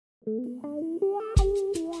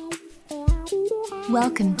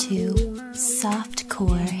Welcome to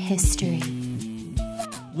Softcore History.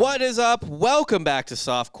 What is up? Welcome back to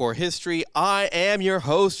Softcore History. I am your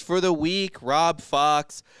host for the week, Rob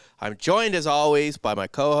Fox. I'm joined as always by my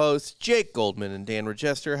co-hosts, Jake Goldman and Dan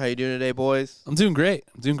Regester. How you doing today, boys? I'm doing great.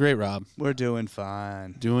 Rob. We're doing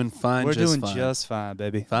fine. We're doing just fine,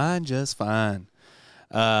 baby. Fine, just fine.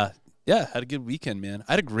 Yeah, had a good weekend, man.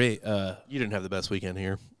 I had a great... You didn't have the best weekend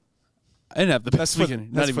here. I didn't have the best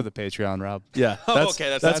weekend. That's for the Patreon, Rob. Yeah.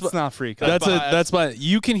 Okay, that's not free. That's why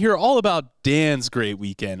you can hear all about Dan's great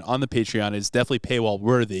weekend on the Patreon. It's definitely paywall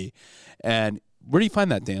worthy. And where do you find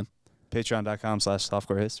that, Dan?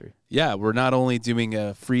 Patreon.com/softcorehistory. Yeah, we're not only doing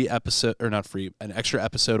a free episode, or not free, an extra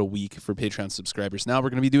episode a week for Patreon subscribers. Now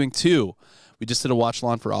we're going to be doing two. We just did a watch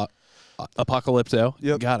along for Apocalypto.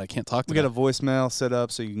 Yep. God, I can't talk to We got a voicemail set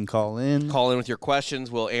up so you can call in. Call in with your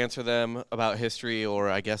questions. We'll answer them about history or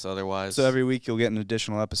I guess otherwise. So every week you'll get an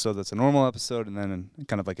additional episode that's a normal episode and then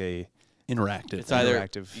kind of like a interactive. It's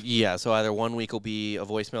so either 1 week will be a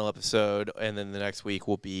voicemail episode, and then the next week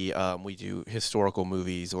will be we do historical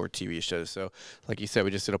movies or TV shows. So, like you said,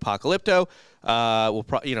 we just did Apocalypto.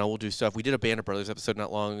 We'll do stuff. We did a Band of Brothers episode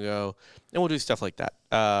not long ago, and we'll do stuff like that.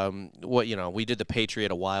 We did the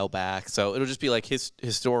Patriot a while back, so it'll just be like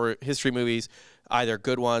history movies, either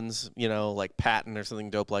good ones, like Patton or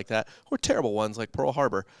something dope like that, or terrible ones like Pearl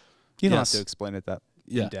Harbor. You don't have to explain it that.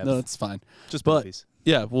 Yeah, no, it's fine. Just movies.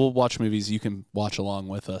 Yeah, we'll watch movies. You can watch along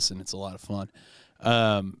with us, and it's a lot of fun.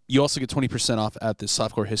 You also get 20% off at the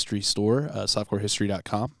Softcore History store,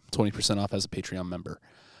 softcorehistory.com, 20% off as a Patreon member.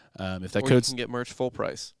 If that you can get merch full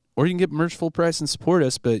price. Or you can get merch full price and support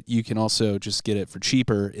us, but you can also just get it for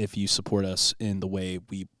cheaper if you support us in the way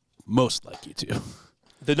we most like you to.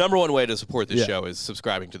 The number one way to support this show is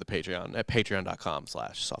subscribing to the Patreon at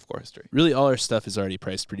patreon.com/softcorehistory. Really, all our stuff is already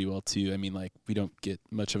priced pretty well, too. I mean, we don't get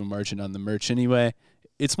much of a margin on the merch anyway.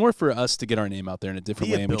 It's more for us to get our name out there in a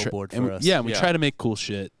different way. We try to make cool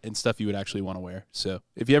shit and stuff you would actually want to wear. So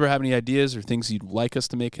if you ever have any ideas or things you'd like us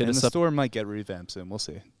to make, hit us up. The store might get revamped soon. We'll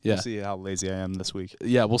see. Yeah. We'll see how lazy I am this week.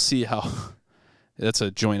 Yeah, we'll see how. That's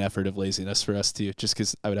a joint effort of laziness for us, too, just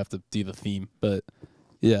because I would have to do the theme. But,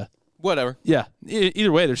 yeah. Whatever. Yeah.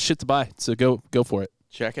 Either way, there's shit to buy, so go for it.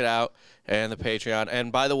 Check it out and the Patreon.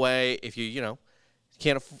 And by the way, if you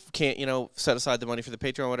can't set aside the money for the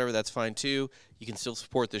Patreon or whatever, that's fine too. You can still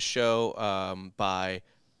support this show by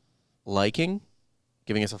liking,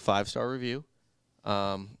 giving us a 5-star review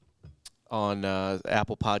on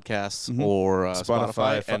Apple Podcasts or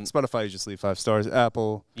Spotify. And Spotify, you just leave 5 stars.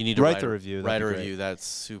 Apple, you need to write the review. Write a review. That's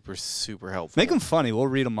super, super helpful. Make them funny. We'll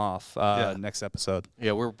read them off next episode.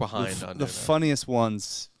 Yeah, we're behind on the funniest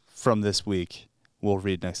ones from this week. We'll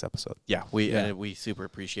read next episode. Yeah, we super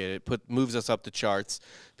appreciate it. Moves us up the charts.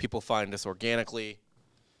 People find us organically.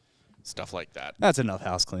 Stuff like that. That's enough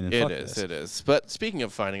house cleaning. It is. But speaking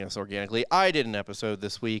of finding us organically, I did an episode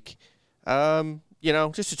this week.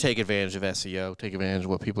 Just to take advantage of SEO, take advantage of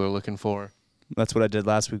what people are looking for. That's what I did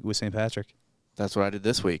last week with St. Patrick. That's what I did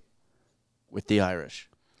this week with the Irish.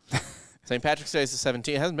 St. Patrick's Day is the 17th.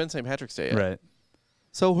 It hasn't been St. Patrick's Day yet. Right.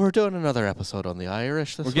 So we're doing another episode on the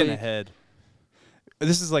Irish this week. We're getting ahead.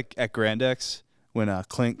 This is like at Grand X when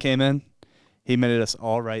Clint came in. He made us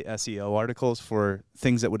all write SEO articles for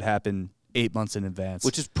things that would happen 8 months in advance.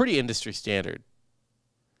 Which is pretty industry standard.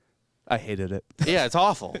 I hated it. Yeah, it's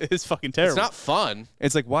awful. It's fucking terrible. It's not fun.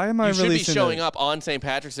 It's like, why am I releasing... You should be showing up on St.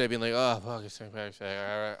 Patrick's Day being like, oh, fuck, it's St. Patrick's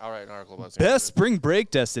Day. I'll write an article about St. Patrick's Day. Best spring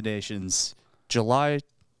break destinations, July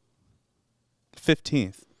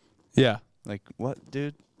 15th. Yeah. Like, what,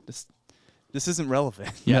 dude? This isn't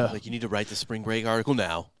relevant. Yeah, like you need to write the spring break article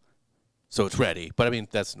now so it's ready. But, I mean,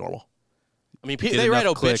 that's normal. I mean, they write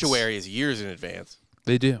obituaries years in advance.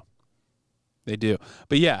 They do.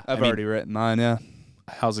 But, yeah. I've already written mine, yeah.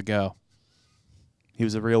 How's it go? He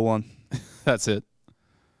was a real one. That's it.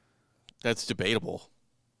 That's debatable.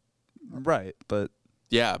 Right, but...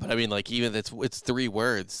 Yeah, but I mean, like, even it's 3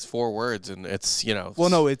 words, 4 words, and it's, Well,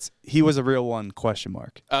 no, it's he was a real one, question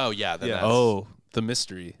mark. Oh, yeah. Oh, the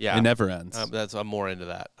mystery. Yeah. It never ends. I'm more into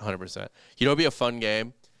that, 100%. You know what would be a fun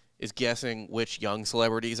game? Is guessing which young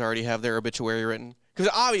celebrities already have their obituary written.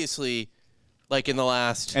 Because obviously, like in the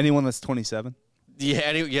last... Anyone that's 27?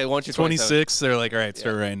 Yeah, once you're 26, they're like, all right,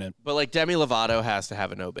 start writing it. But like Demi Lovato has to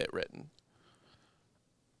have an obit written.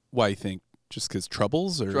 Why, you think? Just because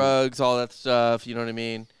troubles? Or drugs, all that stuff, you know what I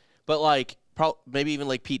mean? But like, maybe even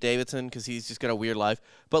like Pete Davidson because he's just got a weird life.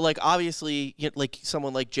 But like, obviously, like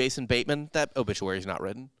someone like Jason Bateman, that obituary is not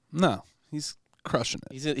written. No, he's crushing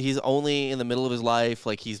it. He's only in the middle of his life.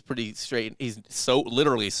 Like he's pretty straight. He's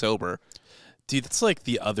literally sober. Dude, that's like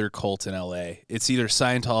the other cult in L.A. It's either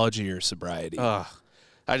Scientology or sobriety.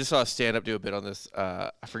 I just saw a stand-up do a bit on this.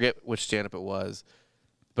 I forget which stand-up it was,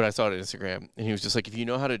 but I saw it on Instagram, and he was just like, if you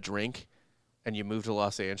know how to drink and you move to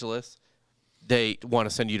Los Angeles, they want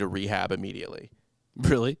to send you to rehab immediately.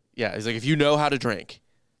 Really? Yeah, he's like, if you know how to drink.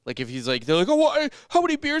 Like, if he's like, they're like, oh, how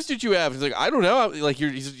many beers did you have? He's like, I don't know. Like,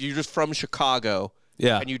 you're just from Chicago.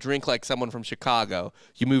 Yeah. And you drink like someone from Chicago.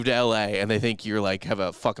 You move to L.A. and they think you're like have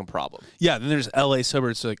a fucking problem. Yeah, then there's L.A. sober.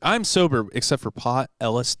 It's like, I'm sober except for pot,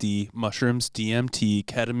 LSD, mushrooms, DMT,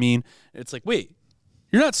 ketamine. It's like, wait,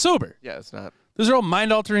 you're not sober. Yeah, it's not. Those are all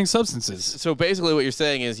mind-altering substances. So basically what you're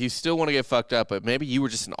saying is you still want to get fucked up, but maybe you were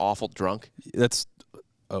just an awful drunk. That's,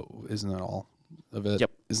 isn't that all of it? Yep.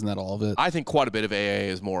 Isn't that all of it? I think quite a bit of AA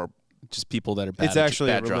is more just people that are bad. It's actually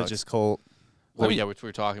a bad religious cult. Well, yeah, which we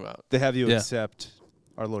were talking about. They have you accept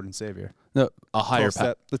our Lord and Savior. No, a higher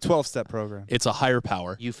power. The 12-step program. It's a higher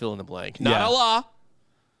power. You fill in the blank. Not Allah.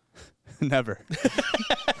 Never.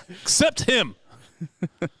 Accept him.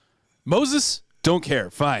 Moses, don't care.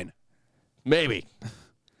 Fine. Maybe.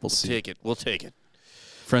 We'll see. Take it. We'll take it.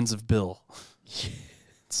 Friends of Bill.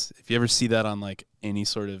 If you ever see that on like any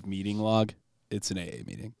sort of meeting log, it's an AA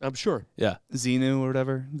meeting. I'm sure. Yeah. Xenu or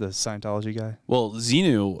whatever, the Scientology guy. Well,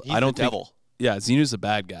 Xenu, He's I don't the think. devil. Yeah, Xenu's the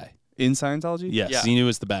bad guy. In Scientology? Yes, Yeah. Xenu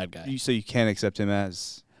is the bad guy. So you can't accept him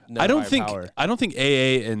as No, I don't higher think power.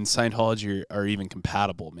 AA and Scientology are even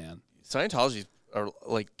compatible, man. Scientology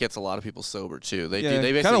gets a lot of people sober too. They Yeah, do. They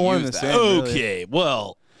kinda basically one use and the that. same. Really. Okay,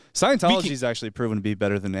 well, Scientology's actually proven to be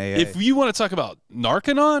better than AA. if you want to talk about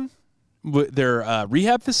Narcanon, their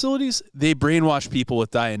rehab facilities, they brainwash people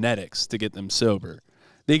with Dianetics to get them sober.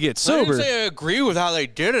 They get I sober. didn't say I agree with how they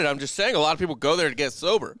did it. I'm just saying a lot of people go there to get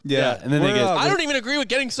sober. Yeah, and then they get. I don't even agree with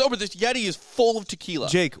getting sober. This Yeti is full of tequila.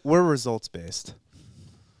 Jake, we're results based.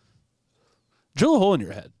 Drill a hole in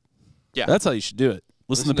your head. Yeah. That's how you should do it.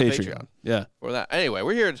 Listen to Listen to Patreon. Patreon. Yeah. Or that. Anyway,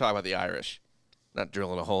 we're here to talk about the Irish, not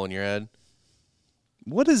drilling a hole in your head.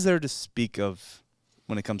 What is there to speak of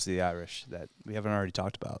when it comes to the Irish that we haven't already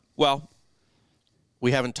talked about? Well,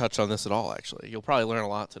 we haven't touched on this at all, actually. You'll probably learn a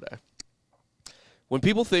lot today. When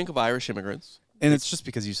people think of Irish immigrants, And it's just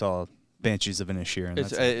because you saw Banshees of Inisherin.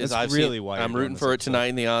 That's really why I'm rooting for it tonight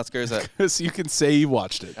in the Oscars. Because you can say you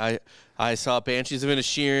watched it. I saw Banshees of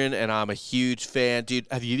Inisherin, and I'm a huge fan, dude.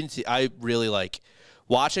 Have you even seen? I really like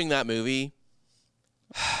watching that movie.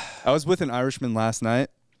 I was with an Irishman last night.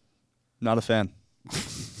 Not a fan.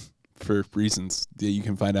 For reasons that you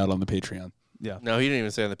can find out on the Patreon. Yeah. No, he didn't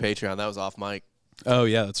even say on the Patreon. That was off mic. Oh,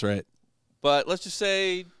 yeah, that's right. But let's just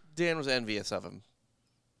say Dan was envious of him.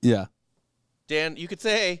 Yeah. Dan, you could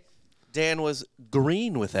say Dan was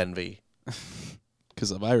green with envy.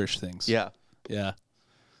 Because of Irish things. Yeah. Yeah.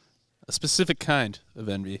 A specific kind of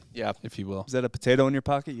envy, Yeah. if you will. Is that a potato in your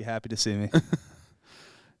pocket? You happy to see me?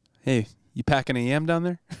 Hey, you packing a yam down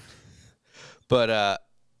there? But,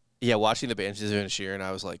 yeah, watching the Banshees of Inisherin,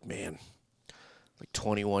 I was like, man, like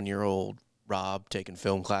 21-year-old Rob taking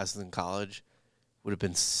film classes in college would have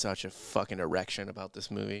been such a fucking erection about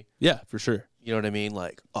this movie. Yeah, for sure. You know what I mean?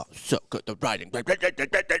 Like, oh, so good, the writing. Look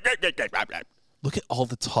at all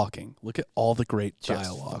the talking. Look at all the great Just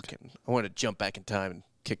dialogue. fucking, I wanted to jump back in time and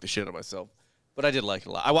kick the shit out of myself. But I did like it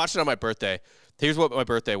a lot. I watched it on my birthday. Here's what my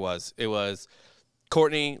birthday was. It was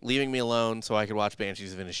Courtney leaving me alone so I could watch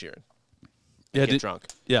Banshees of Inisherin. Yeah, Get drunk.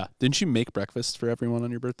 Yeah. Didn't you make breakfast for everyone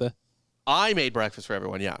on your birthday? I made breakfast for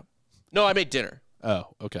everyone, yeah. No, I made dinner. Oh,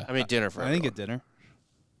 okay. I made dinner for I everyone. didn't get dinner.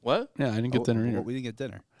 What? Yeah, I didn't get dinner either. We didn't get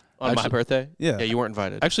dinner. On my Actually- birthday? Yeah. Yeah, you weren't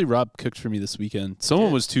invited. Actually, Rob cooked for me this weekend.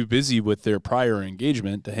 Someone was too busy with their prior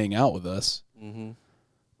engagement to hang out with us. Mm-hmm.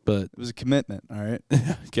 But, It was a commitment, all right?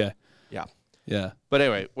 okay. Yeah. Yeah. But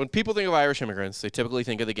anyway, when people think of Irish immigrants, they typically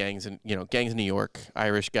think of the gangs in New York,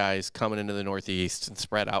 Irish guys coming into the Northeast and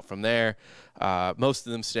spread out from there. Most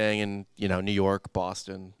of them staying in, New York,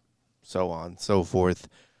 Boston, so on, so forth.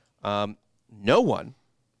 No one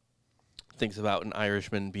thinks about an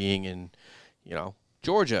Irishman being in,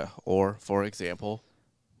 Georgia or, for example,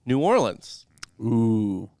 New Orleans.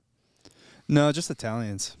 Ooh. No, just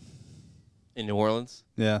Italians. In New Orleans?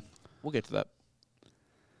 Yeah. We'll get to that.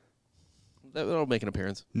 That'll make an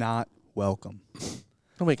appearance. Not welcome.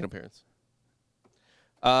 It'll make an appearance.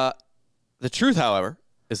 The truth, however,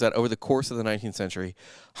 is that over the course of the 19th century,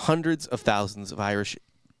 hundreds of thousands of Irish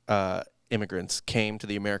immigrants came to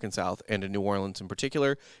the American South and to New Orleans in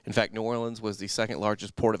particular. In fact, New Orleans was the second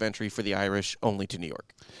largest port of entry for the Irish, only to New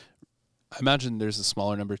York. I imagine there's a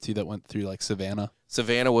smaller number, too, that went through, like, Savannah.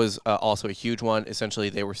 Savannah was also a huge one. Essentially,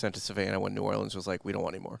 they were sent to Savannah when New Orleans was like, we don't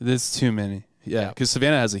want any more. There's too many. Yeah, because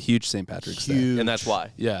Savannah has a huge St. Patrick's Day. And that's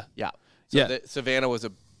why. Yeah. Yeah. So Yeah. Savannah was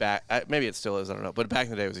a back. Maybe it still is. I don't know. But back in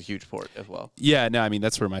the day, it was a huge port as well. Yeah, no, I mean,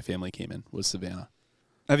 that's where my family came in, was Savannah.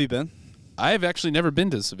 Have you been? I have actually never been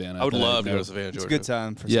to Savannah. I would love to go to Savannah, Georgia. It's a good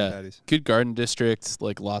time for yeah, some daddies. good garden district,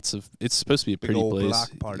 like lots of. It's supposed to be a pretty old place.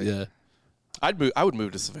 block party. Yeah, I would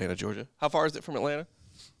move to Savannah, Georgia. How far is it from Atlanta?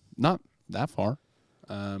 not that far.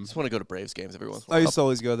 I just want to go to Braves games every once in a I while. used to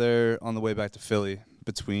always go there on the way back to Philly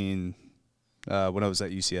between when I was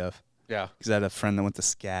at UCF. Yeah, Because I had a friend that went to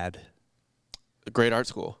SCAD. a great art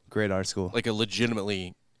school, Great art school. like a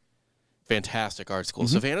legitimately fantastic art school.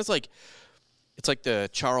 Savannah's it's like the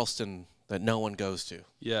Charleston that no one goes to.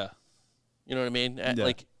 Yeah, You know what I mean? Yeah.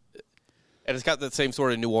 Like, and it's got that same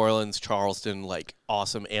sort of New Orleans, Charleston, like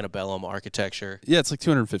awesome antebellum architecture. yeah, it's like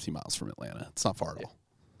 250 miles from Atlanta. It's not far at all.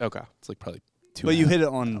 Okay. It's like probably 2. But you hit it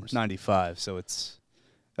on 95, so it's.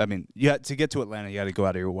 I mean, to get to Atlanta, you got to go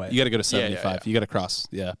out of your way. You got to go to Yeah, 75. yeah. You got to cross.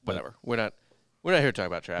 Yeah, but- Whatever. We're not here to talk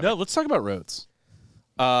about traffic. No, let's talk about roads.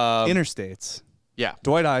 Interstates. Yeah.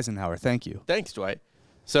 Dwight Eisenhower, thank you. Thanks, Dwight.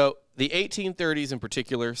 So the 1830s in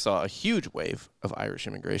particular saw a huge wave of Irish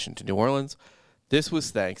immigration to New Orleans. This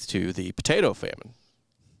was thanks to the potato famine.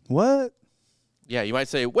 What? Yeah, you might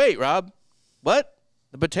say, wait, Rob, what?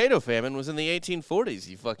 The potato famine was in the 1840s,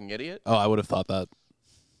 you fucking idiot. Oh, I would have thought that.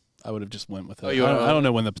 I would have just went with it. Oh, you I would've- don't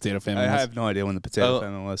know when the potato famine I was. have no idea when the potato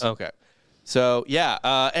famine was. Okay. So,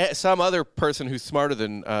 yeah, some other person who's smarter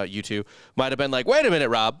than you two might have been like, wait a minute,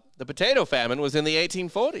 Rob, the potato famine was in the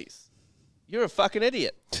 1840s. You're a fucking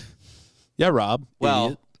idiot. Yeah, Rob. Well,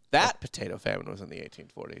 idiot. that potato famine was in the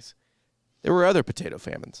 1840s. There were other potato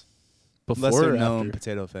famines Before Lesser or known after?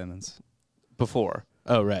 potato famines. before.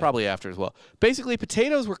 Oh, right. Probably after as well. Basically,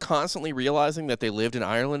 potatoes were constantly realizing that they lived in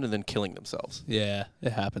Ireland and then killing themselves. Yeah,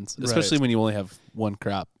 it happens. Right. Especially when you only have one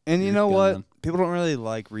crop. And you You're know gunning what? on. People don't really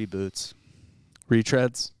like reboots.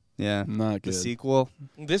 Retreads. Yeah. Not The good. sequel.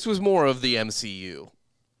 This was more of the MCU.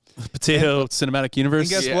 Potato cinematic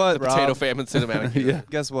universe. And guess what, the potato Rob? famine cinematic. Yeah. universe.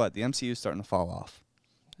 Guess what? The MCU is starting to fall off.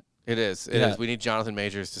 It is. It Yeah. is. We need Jonathan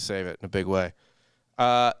Majors to save it in a big way.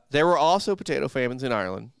 There were also potato famines in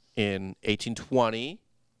Ireland in 1820,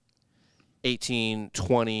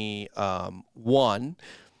 1821,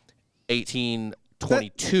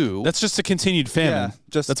 1822. That's just a continued famine. Yeah,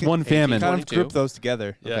 just That's con- one famine. Kind of 22. group those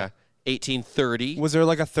together. Okay. 1830. Was there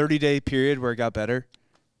like a 30-day period where it got better?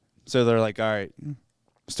 So they're like, all right,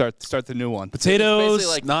 start the new one. Potatoes,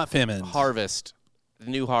 basically like not famine. Harvest. The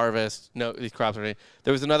new harvest. No, these crops are.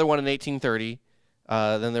 There was another one in 1830.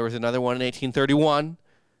 Then there was another one in 1831.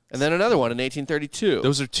 And then another one in 1832.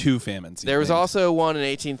 Those are two famines. There was also one in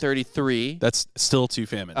 1833. That's still two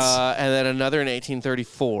famines. And then another in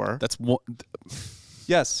 1834. That's one.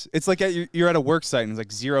 Yes, it's like you're at a work site and it's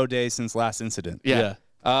like 0 days since last incident. Yeah.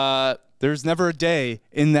 There's never a day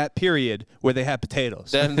in that period where they had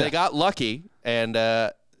potatoes. Then they got lucky and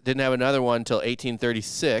didn't have another one until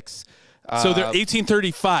 1836. So they're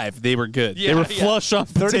 1835. They were good. Yeah, they were yeah. flush on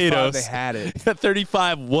 35, potatoes. they had it.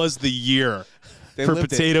 35 was the year They for lived it.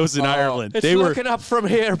 potatoes in Ireland. It's They were. looking up from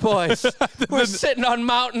here, boys. We're sitting on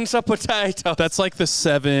mountains of potatoes. That's like the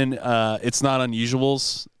 7. It's not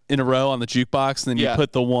unusuals in a row on the jukebox, and then you Yeah.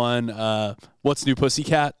 put the one. What's New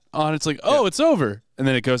Pussycat on? It's like, oh, it's over, and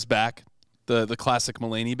then it goes back. The classic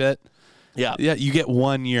Mulaney bit. Yeah. Yeah, you get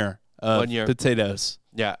 1 year of 1 year. potatoes.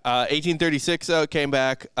 Yeah. 1836 came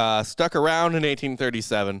back, stuck around in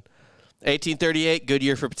 1837. 1838, good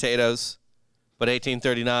year for potatoes. But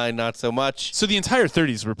 1839, not so much. So the entire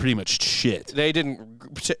 30s were pretty much shit. They didn't.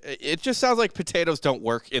 It just sounds like potatoes don't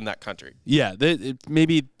work in that country. Yeah,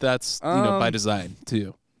 maybe that's by design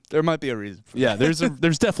too. There might be a reason for Yeah, there's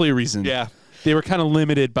definitely a reason. Yeah. They were kind of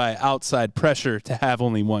limited by outside pressure to have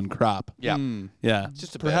only one crop. Yeah. Yeah.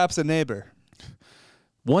 Just a bit. perhaps a neighbor.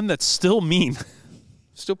 One that's still mean.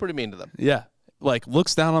 Still pretty mean to them. Yeah. Like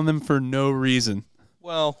looks down on them for no reason.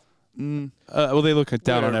 Well, Well, they look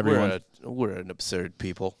down on everyone. We're an absurd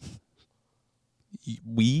people.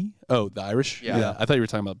 We? Oh, the Irish? Yeah. I thought you were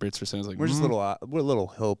talking about Brits for a second. I was like, We're just we're little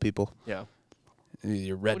hill people. Yeah.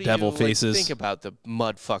 your red What do devil you, faces. Think about the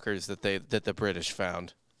mud fuckers that the British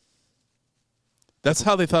found. That's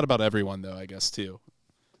how they thought about everyone, though, I guess, too.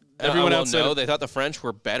 Everyone well, outside no, of- they thought the French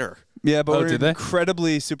were better. Yeah, but Oh, we're did they?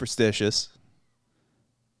 incredibly superstitious.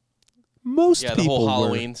 Most Yeah, the people whole were.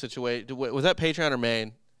 Halloween situation. Was that Patreon or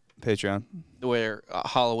Maine? Patreon. Where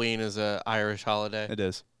Halloween is a Irish holiday, It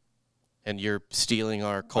is. and you're stealing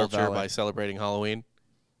our culture valid. by celebrating Halloween.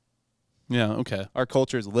 Yeah, okay. Our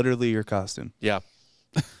culture is literally your costume. Yeah.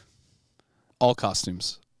 All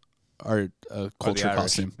costumes are a culture Irish,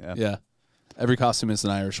 costume. yeah. Yeah. Every costume is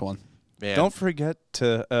an Irish one. Man. Don't forget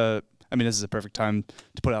to. I mean, this is a perfect time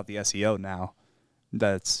to put out the SEO now.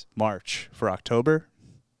 That's March for October.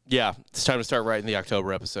 Yeah, it's time to start writing the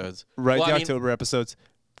October episodes. October episodes.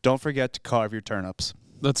 Don't forget to carve your turnips.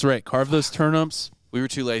 That's right. Carve those turnips. We were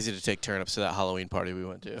too lazy to take turnips to that Halloween party we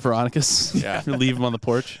went to. Veronica's? Yeah. Leave them on the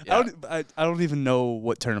porch? Yeah. I don't even know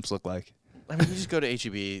what turnips look like. I mean, you just go to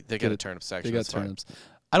H-E-B. They got a turnip section. They got turnips.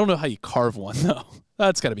 I don't know how you carve one, though.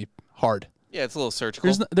 That's got to be hard. Yeah, it's a little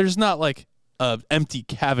surgical. There's not like an empty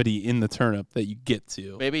cavity in the turnip that you get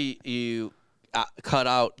to. Maybe you cut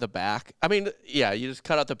out the back. I mean, yeah, you just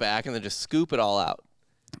cut out the back and then just scoop it all out.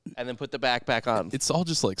 And then put the back on. It's all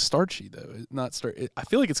just like starchy, though. Not I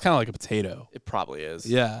feel like it's kind of like a potato. It probably is.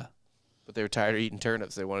 Yeah. But they were tired of eating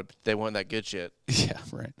turnips. They wanted that good shit. Yeah,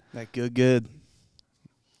 right. That good.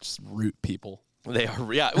 Just root people. They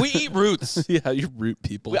are. Yeah, we eat roots. Yeah, you root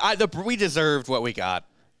people. We deserved what we got.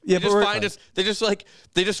 Yeah, they just find us.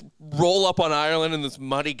 They just roll up on Ireland and this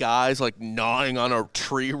muddy guys like gnawing on a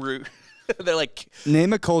tree root. They're like,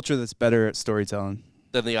 name a culture that's better at storytelling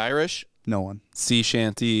than the Irish. No one. Sea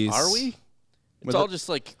shanties. Are we? It's all just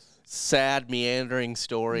like sad, meandering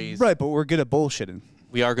stories. Right, but we're good at bullshitting.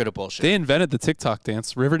 We are good at bullshit. They invented the TikTok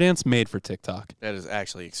dance. Riverdance made for TikTok. That is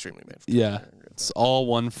actually extremely made for TikTok. Yeah. It's all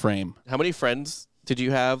one frame. How many friends did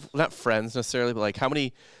you have? Well, not friends necessarily, but like how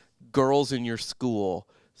many girls in your school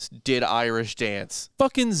did Irish dance?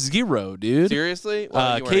 Fucking zero, dude. Seriously?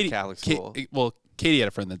 Well, you were in a Catholic school. Katie had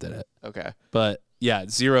a friend that did it. Okay. But yeah,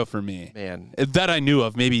 zero for me. Man. That I knew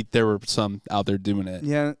of. Maybe there were some out there doing it.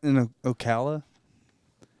 Yeah, in Ocala.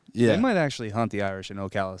 Yeah. They might actually hunt the Irish in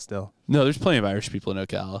Ocala still. No, there's plenty of Irish people in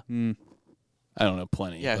Ocala. I don't know,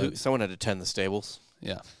 plenty. Yeah, someone had to tend the stables.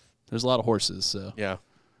 Yeah. There's a lot of horses, so. Yeah.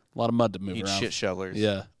 A lot of mud to move around. Shit shovelers.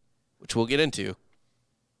 Yeah. Which we'll get into.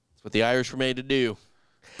 That's what the Irish were made to do.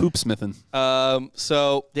 Poop smithing.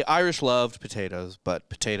 So the Irish loved potatoes, but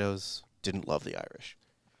potatoes didn't love the Irish.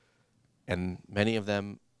 And many of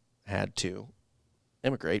them had to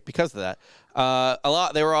immigrate because of that.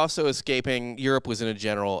 They were also escaping. Europe was in a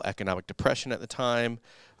general economic depression at the time.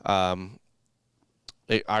 Ireland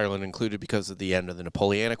included because of the end of the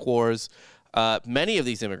Napoleonic Wars. Many of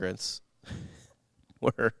these immigrants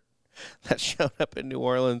that showed up in New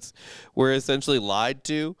Orleans were essentially lied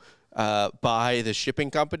to by the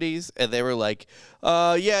shipping companies, and they were like,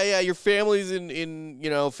 yeah, your family's in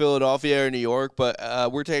Philadelphia or New York,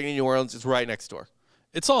 but we're taking New Orleans. It's right next door.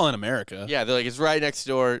 It's all in America. Yeah, they're like, it's right next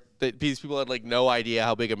door. These people had like no idea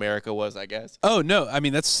how big America was, I guess. Oh, no. I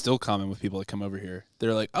mean, that's still common with people that come over here.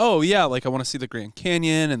 They're like, oh, yeah, like I want to see the Grand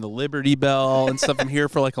Canyon and the Liberty Bell and stuff. I'm here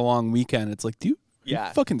for like a long weekend. It's like, dude, are you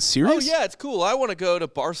fucking serious? Oh, yeah, it's cool. I want to go to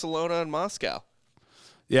Barcelona and Moscow.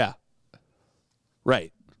 Yeah.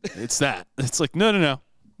 Right. It's that. It's like, no.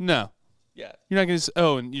 Yeah. You're not going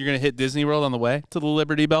to, and you're going to hit Disney World on the way to the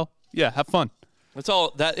Liberty Bell? Yeah, have fun. That's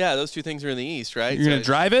all that. Yeah, those two things are in the East, right? You're gonna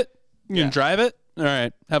drive it. You're gonna drive it. All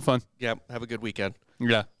right, have fun. Yeah, have a good weekend.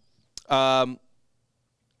 Yeah. But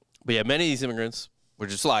yeah, many of these immigrants were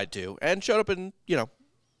just lied to and showed up in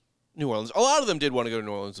New Orleans. A lot of them did want to go to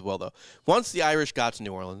New Orleans as well, though. Once the Irish got to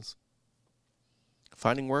New Orleans,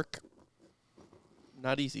 finding work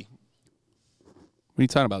not easy. What are you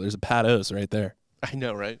talking about? There's a Pat O's right there. I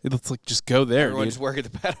know, right? It's like just go there. Everyone dude. just work at the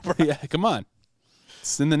Pat. Yeah, come on.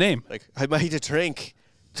 It's in the name. Like, I made a drink.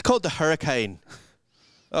 It's called the Hurricane.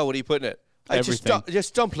 Oh, what are you putting it? Everything.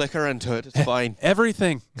 Just dump liquor into it. It's fine.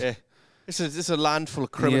 Everything. Yeah. This is a land full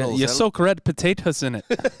of criminals. Yeah, you soak red potatoes in it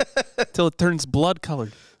till it turns blood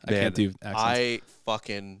colored. I can't do accents.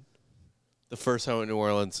 The first time in New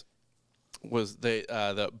Orleans was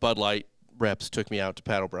the Bud Light reps took me out to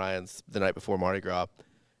Pat O'Brien's the night before Mardi Gras,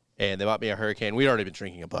 and they bought me a Hurricane. We'd already been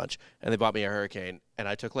drinking a bunch, and they bought me a Hurricane, and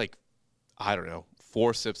I took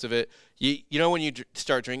 4 sips of it. You know when you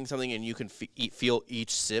start drinking something and you can feel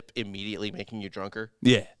each sip immediately making you drunker?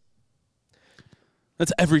 Yeah.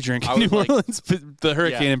 That's every drink in New Orleans, the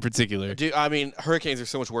Hurricane in particular. Dude, I mean, hurricanes are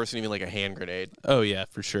so much worse than even like a hand grenade. Oh, yeah,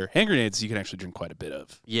 for sure. Hand grenades you can actually drink quite a bit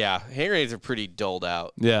of. Yeah, hand grenades are pretty dulled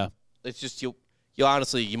out. Yeah. It's just you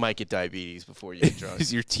honestly, you might get diabetes before you get drunk.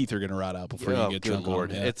 Because your teeth are going to rot out before you get drunk.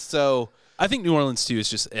 Lord. Yeah. It's so... I think New Orleans, too,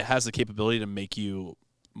 it has the capability to make you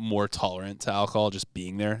more tolerant to alcohol just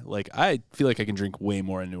being there. Like, I feel like I can drink way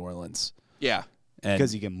more in New Orleans. Yeah.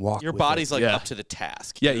 Because you can walk. Your body's up to the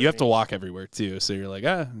task. Yeah, you have to walk everywhere too. So you're like,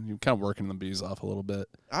 you're kind of working the bees off a little bit.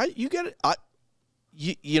 You get it.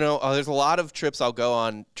 There's a lot of trips I'll go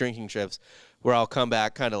on, drinking trips, where I'll come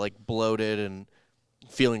back kind of like bloated and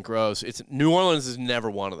feeling gross. New Orleans is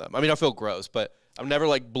never one of them. I mean, I feel gross, but I'm never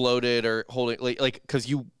like bloated or holding like because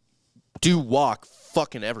you do walk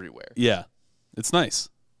fucking everywhere. Yeah, it's nice.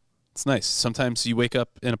 It's nice. Sometimes you wake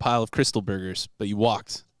up in a pile of Crystal burgers, but you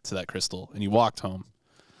walked to that Crystal and you walked home.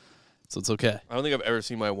 So it's okay. I don't think I've ever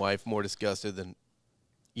seen my wife more disgusted than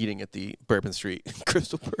eating at the Bourbon Street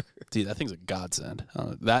Crystal Burger. Dude, that thing's a godsend.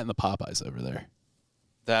 That and the Popeyes over there.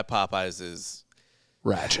 That Popeyes is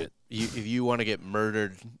ratchet. If you want to get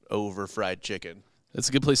murdered over fried chicken, it's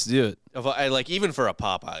a good place to do it. Like even for a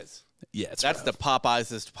Popeyes. Yeah, that's rough. The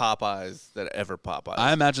Popeyes-est Popeyes that ever Popeyes.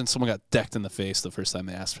 I imagine someone got decked in the face the first time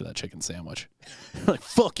they asked for that chicken sandwich. Like,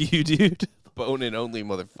 fuck you, dude. Bone-in only,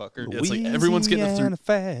 motherfucker. It's like everyone's getting a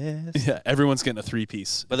fast. Yeah, everyone's getting a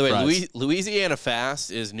 3-piece. By the way, Louisiana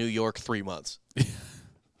fast is New York 3 months.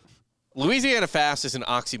 Louisiana fast is an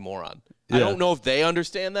oxymoron. Yeah. I don't know if they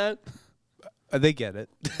understand that. They get it.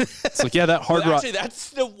 It's like, yeah, that hard rock. Actually, that's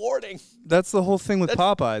the warning. That's the whole thing with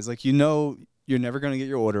Popeyes. Like, you know, you're never going to get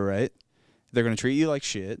your order right. They're going to treat you like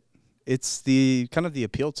shit. It's the kind of the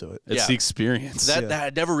appeal to it. It's the experience. That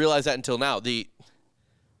I never realized that until now. The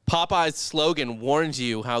Popeyes slogan warns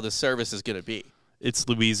you how the service is going to be. It's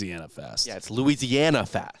Louisiana fast. Yeah, it's Louisiana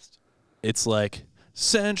fast. It's like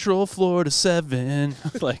Central Florida 7.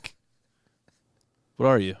 Like, what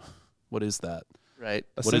are you? What is that? Right.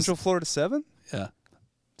 Central Florida 7? Yeah.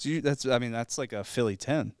 So that's like a Philly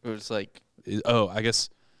 10. It was like, I guess.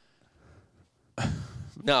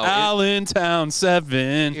 No. Allentown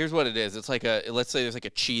 7. Here's what it is. It's like let's say there's like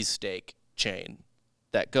a cheesesteak chain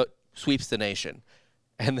that sweeps the nation.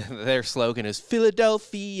 And then their slogan is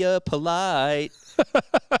Philadelphia polite.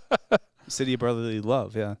 City of brotherly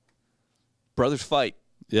love, yeah. Brothers fight.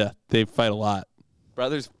 Yeah, they fight a lot.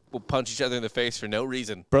 Brothers will punch each other in the face for no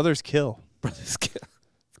reason. Brothers kill. Brothers kill.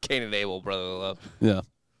 Cain and Abel, brotherly love. Yeah.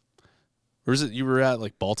 Or is it you were at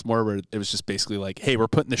like Baltimore where it was just basically like, hey, we're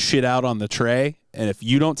putting the shit out on the tray, and if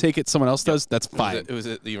you don't take it, someone else does. That's fine. It was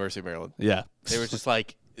at the University of Maryland. Yeah. They were just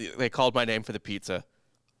like, they called my name for the pizza.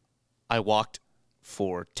 I walked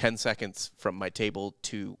for 10 seconds from my table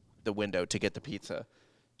to the window to get the pizza.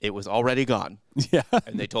 It was already gone. Yeah.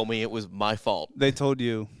 And they told me it was my fault. They told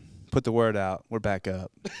you, put the word out. We're back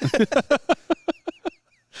up.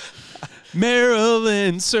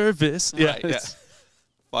 Maryland service. Yeah. Right, yeah.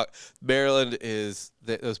 Fuck. Maryland is,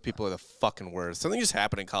 those people are the fucking worst. Something just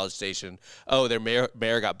happened in College Station. Oh, their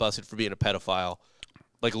mayor got busted for being a pedophile.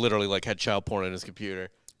 Like literally like had child porn on his computer.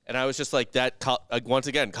 And I was just like, once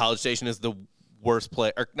again, College Station is the worst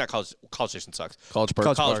place. Or not College Station sucks. College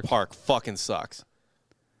Park fucking sucks.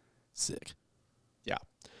 Sick. Yeah.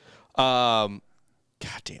 God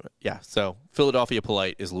damn it. Yeah. So Philadelphia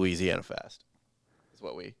polite is Louisiana fast. Is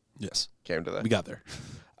what we came to that. We got there.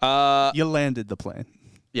 You landed the plane.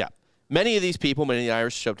 Yeah. Many of these people, many of the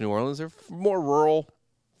Irish show up to New Orleans, they're more rural,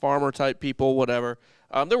 farmer type people, whatever.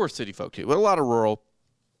 There were city folk too, but a lot of rural.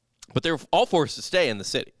 But they were all forced to stay in the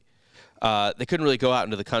city. They couldn't really go out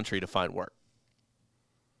into the country to find work.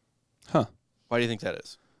 Huh. Why do you think that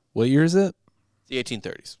is? What year is it? The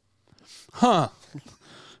 1830s. Huh.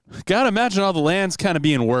 Gotta imagine all the land's kind of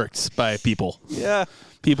being worked by people. Yeah.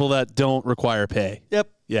 People that don't require pay. Yep.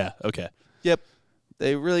 Yeah, okay. Yep.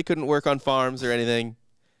 They really couldn't work on farms or anything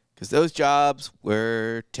because those jobs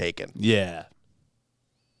were taken. Yeah.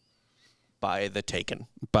 By the taken.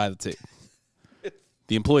 The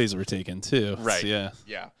employees were taken, too. Right. So, yeah.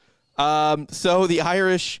 Yeah. So the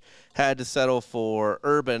Irish had to settle for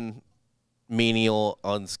urban, menial,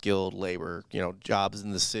 unskilled labor, jobs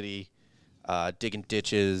in the city, digging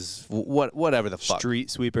ditches, whatever the fuck. Street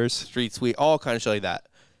sweepers. All kind of shit like that.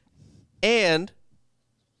 And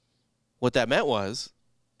what that meant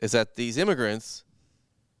is that these immigrants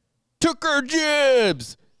took our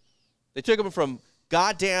jobs. They took them from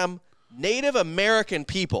goddamn Native American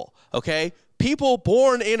people, okay? People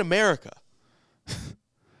born in America.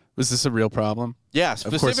 Was this a real problem? Yeah,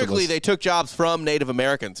 specifically they took jobs from Native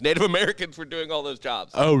Americans. Native Americans were doing all those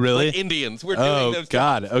jobs. Oh, really? Like Indians were doing those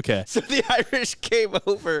God, jobs. Okay. So the Irish came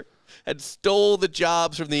over and stole the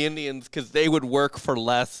jobs from the Indians because they would work for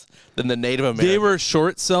less than the Native Americans. They were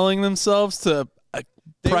short-selling themselves to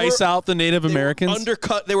price out the Native Americans?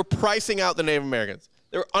 They were pricing out the Native Americans.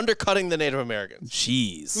 They were undercutting the Native Americans.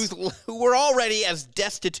 Jeez. Who were already as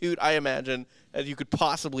destitute, I imagine, as you could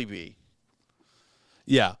possibly be.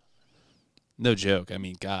 Yeah. No joke. I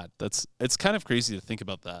mean, God, it's kind of crazy to think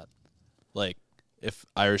about that. Like, if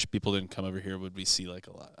Irish people didn't come over here, would we see like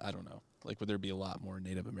a lot? I don't know. Like, would there be a lot more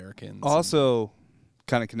Native Americans? Also,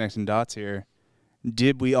 kind of connecting dots here,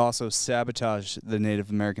 did we also sabotage the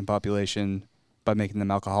Native American population by making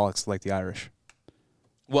them alcoholics like the Irish?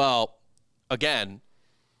 Well, again,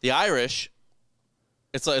 the Irish,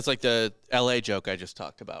 it's like the L.A. joke I just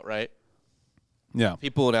talked about, right? Yeah.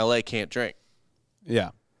 People in L.A. can't drink.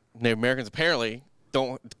 Yeah. Native Americans apparently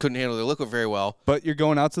couldn't handle their liquor very well. But you're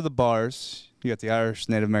going out to the bars. You got the Irish,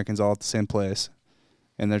 Native Americans all at the same place.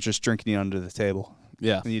 and they're just drinking it under the table.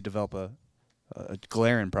 Yeah. And you develop a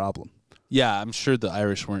glaring problem. Yeah, I'm sure the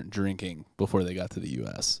Irish weren't drinking before they got to the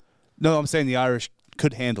U.S. No, I'm saying the Irish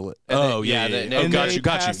could handle it. Oh, yeah. got you.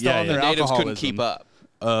 Yeah, The natives couldn't keep up.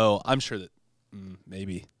 Oh, I'm sure that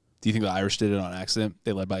maybe. Do you think the Irish did it on accident?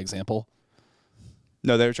 They led by example?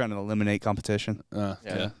 No, they were trying to eliminate competition.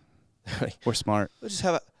 Yeah. We're smart. We'll just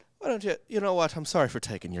have a. Why don't you? You know what? I'm sorry for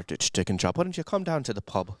taking your ditch chicken job. Why don't you come down to the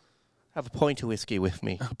pub, have a pint of whiskey with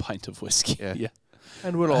me? A pint of whiskey. Yeah.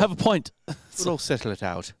 And we'll all have a pint. We'll all settle it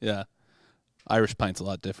out. Yeah. Irish pint's a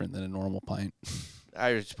lot different than a normal pint.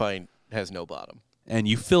 Irish pint has no bottom. And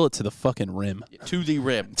you fill it to the fucking rim. To the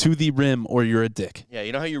rim. To the rim, or you're a dick. Yeah,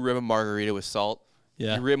 you know how you rim a margarita with salt?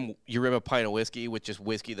 Yeah. You rim a pint of whiskey with just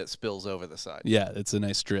whiskey that spills over the side. Yeah, it's a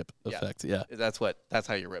nice drip effect. Yeah. That's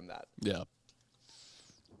how you rim that. Yeah.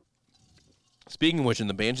 Speaking of which, in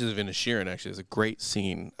the Banshees of Inisherin, actually, is a great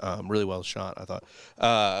scene. Really well shot, I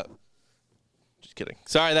thought. Just kidding.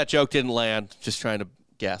 Sorry, that joke didn't land. Just trying to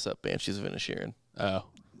gas up Banshees of Inisherin. Oh.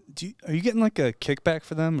 Are you getting like a kickback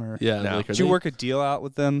for them? Or Yeah. No. Like, did you work a deal out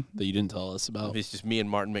with them? that you didn't tell us about? It's just me and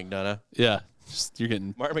Martin McDonough. Yeah. Just, you're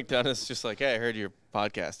getting. Martin McDonough's just like, hey, I heard your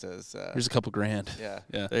podcast is. Here's a couple grand. Yeah.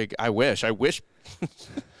 Yeah. I wish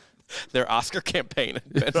their Oscar campaign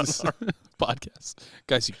had been on our podcast.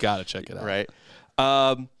 Guys, you got to check it out. right.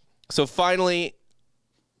 So finally,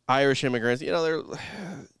 Irish immigrants, they're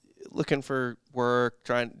looking for work,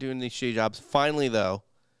 doing these shitty jobs. Finally, though,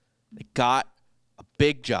 they got a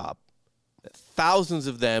big job that thousands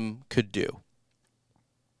of them could do.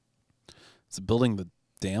 It's building the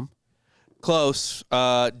dam? Close.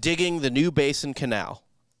 Digging the New Basin Canal.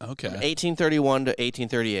 Okay. From 1831 to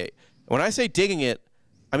 1838. When I say digging it,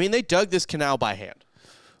 I mean they dug this canal by hand.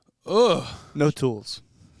 Ugh. No tools.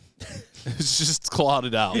 It's just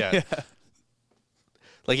clawed out. Yeah.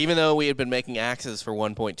 Like, even though we had been making axes for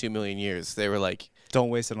 1.2 million years, they were like, don't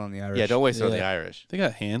waste it on the Irish. yeah, don't waste it on the Irish. They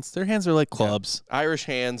got hands. Their hands are like clubs. Yeah. Irish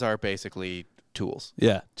hands are basically tools.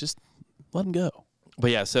 Yeah. Just let them go.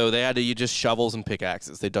 But yeah, so they had to use just shovels and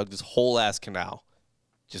pickaxes. They dug this whole ass canal,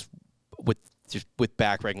 just with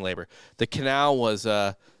backbreaking labor. The canal was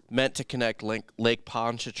meant to connect Lake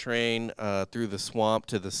Pontchartrain through the swamp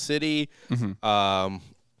to the city. Mm-hmm.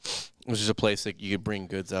 It was just a place that you could bring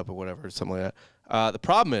goods up or whatever, something like that. The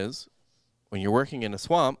problem is, when you're working in a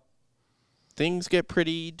swamp, things get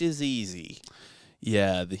pretty diseasey.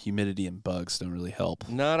 Yeah, the humidity and bugs don't really help.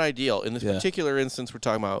 Not ideal. In this particular instance, we're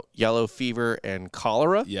talking about yellow fever and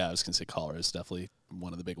cholera. Yeah, I was going to say cholera is definitely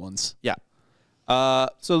one of the big ones. Yeah.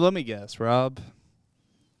 So let me guess, Rob.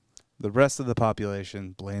 The rest of the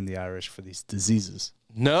population blamed the Irish for these diseases.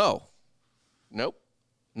 No. Nope.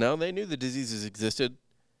 No, they knew the diseases existed.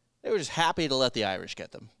 They were just happy to let the Irish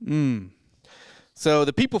get them. So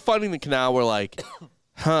the people funding the canal were like,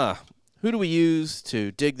 who do we use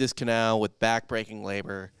to dig this canal with backbreaking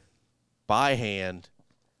labor by hand?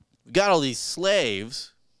 We got all these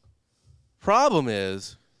slaves. Problem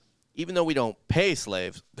is, even though we don't pay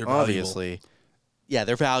slaves, they're obviously, valuable. Yeah,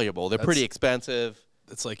 they're valuable. They're pretty expensive.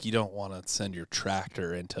 It's like you don't want to send your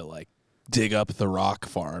tractor into like dig up the rock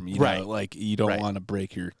farm, you Right. know, like you don't want to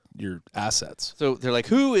break your assets. So they're like,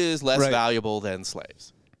 who is less valuable than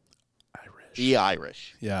slaves? Irish. The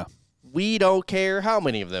Irish. Yeah. We don't care how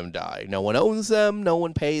many of them die. No one owns them. No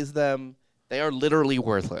one pays them. They are literally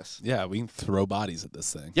worthless. Yeah, we can throw bodies at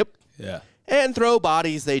this thing. Yep. Yeah. And throw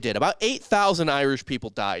bodies they did. About 8,000 Irish people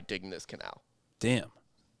died digging this canal. Damn.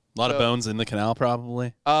 A lot of bones in the canal,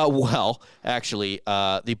 probably. Well, actually,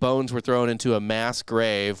 the bones were thrown into a mass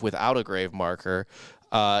grave without a grave marker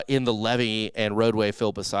in the levee and roadway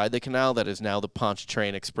filled beside the canal that is now the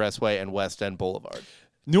Pontchartrain Expressway and West End Boulevard.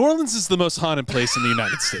 New Orleans is the most haunted place in the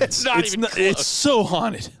United States. It's so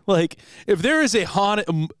haunted. Like, if there is a haunted,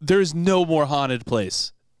 there is no more haunted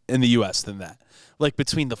place in the U.S. than that. Like,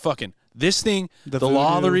 between the fucking, this thing, the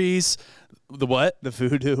Lolleries, the what? The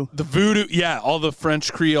voodoo. The voodoo, yeah, all the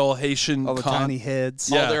French Creole, Haitian. All the tiny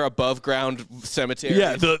heads. All their above ground cemeteries.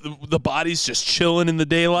 Yeah, the bodies just chilling in the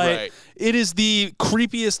daylight. Right. It is the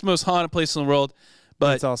creepiest, most haunted place in the world.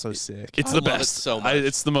 But it's also sick. It's I the love best. it so much.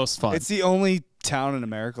 It's the most fun. It's the only town in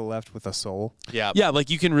America left with a soul. Yeah. Yeah, like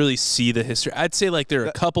you can really see the history. I'd say like there are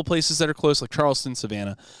a couple places that are close, like Charleston,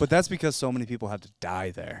 Savannah. But that's because so many people had to die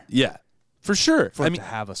there Yeah, for sure. for it to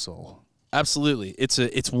have a soul. Absolutely.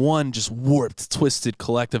 It's one just warped, twisted,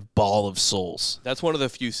 collective ball of souls. That's one of the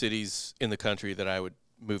few cities in the country that I would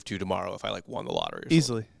move to tomorrow if I won the lottery.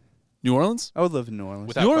 Easily. New Orleans? I would live in New Orleans.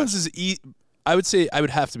 Without New Orleans is I would say I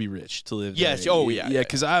would have to be rich to live Yes. there. Oh, yeah. Yeah,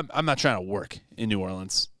 because I'm not trying to work in New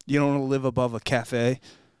Orleans. You don't want to live above a cafe?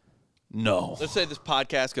 No. Let's say this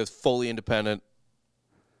podcast goes fully independent.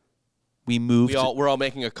 We moved. We're all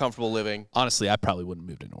making a comfortable living. Honestly, I probably wouldn't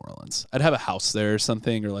move to New Orleans. I'd have a house there or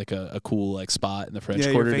something, or like a cool like spot in the French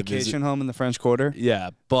Quarter. Your vacation home in the French Quarter.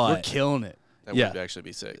 Yeah, but we're killing it. That would actually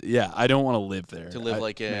be sick. Yeah, I don't want to live there. To live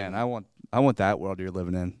like in. Man, I want that world you're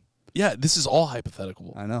living in. Yeah, this is all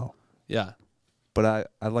hypothetical. I know. Yeah, but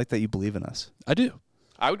I like that you believe in us. I do.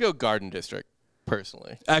 I would go Garden District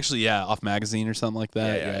personally. Actually, yeah, off Magazine or something like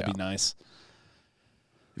that. Yeah, it'd be nice.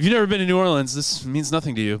 If you've never been to New Orleans, this means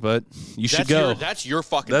nothing to you, but you should go. That's your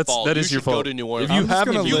fucking fault. That is your fault. Go to New Orleans.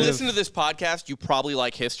 If you listen to this podcast, you probably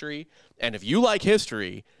like history, and if you like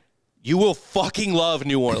history, you will fucking love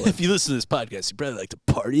New Orleans. If you listen to this podcast, you probably like to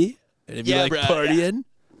party, and if you like partying,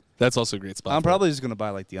 that's also a great spot. I'm probably just gonna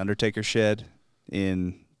buy like the Undertaker shed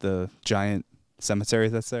in the giant cemetery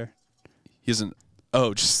that's there. He isn't.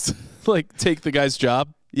 Oh, just like take the guy's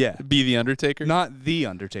job. Yeah. Be the Undertaker? Not the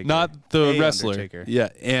Undertaker. Not the wrestler. Undertaker. Yeah,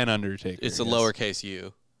 an Undertaker. It's a lowercase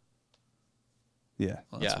u. Yeah.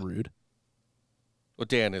 Well, that's rude. Well,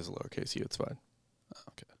 Dan is a lowercase u. It's fine. Oh,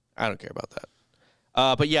 okay. I don't care about that.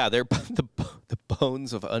 But yeah, they're the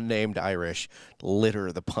bones of unnamed Irish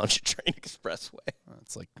litter the Pontchartrain Expressway.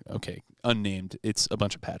 It's like, okay, unnamed. It's a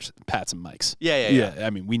bunch of Pats and Mikes. Yeah. I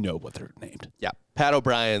mean, we know what they're named. Yeah. Pat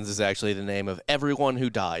O'Brien's is actually the name of everyone who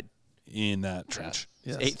died in that trench.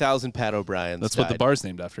 Yes. 8,000 Pat O'Brien's. That's what the bar's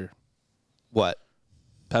named after. What?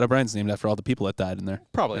 Pat O'Brien's named after all the people that died in there.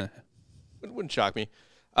 Probably. It wouldn't shock me.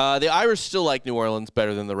 The Irish still like New Orleans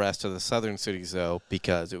better than the rest of the southern cities, though,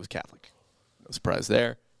 because it was Catholic. No surprise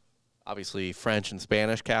there. Obviously, French and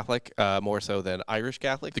Spanish Catholic, more so than Irish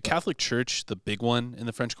Catholic. The Catholic Church, the big one in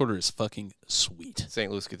the French Quarter, is fucking sweet.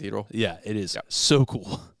 St. Louis Cathedral. Yeah, it is so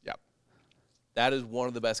cool. Yep. That is one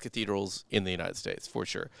of the best cathedrals in the United States, for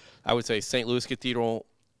sure. I would say St. Louis Cathedral,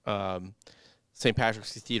 St.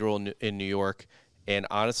 Patrick's Cathedral in New York, and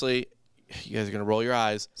honestly, you guys are going to roll your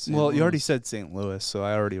eyes. Well, you already said St. Louis, so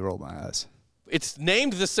I already rolled my eyes. It's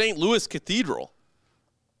named the St. Louis Cathedral.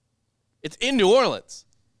 It's in New Orleans.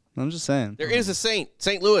 I'm just saying. There is a saint,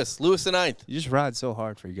 St. Louis, Louis the Ninth. You just ride so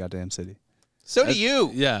hard for your goddamn city. So do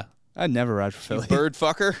you. Yeah. I'd never ride for Philly. You bird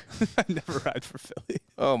fucker. I'd never ride for Philly.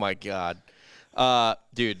 Oh, my God.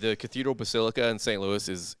 Dude, the Cathedral Basilica in St. Louis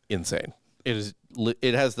is insane.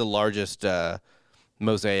 It has the largest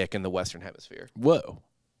mosaic in the Western Hemisphere. Whoa.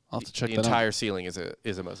 I'll have to check the that out. The entire ceiling is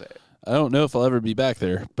a mosaic. I don't know if I'll ever be back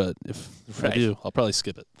there, but if I do, I'll probably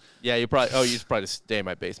skip it. Yeah, you just probably stay in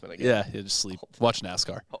my basement again. Yeah, just sleep. Watch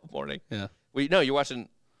NASCAR. All morning. Yeah. No, you're watching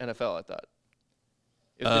NFL, I thought.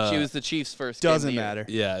 It was the Chiefs' first game. Doesn't matter.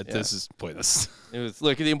 Yeah, this is pointless.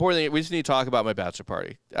 Look, the important thing, we just need to talk about my bachelor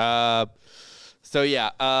party. The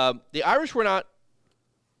Irish were not,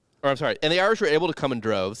 and the Irish were able to come in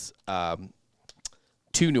droves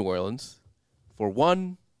to New Orleans for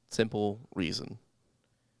one simple reason.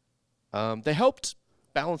 They helped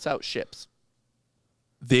balance out ships.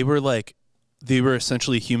 They were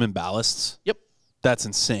essentially human ballasts. Yep. That's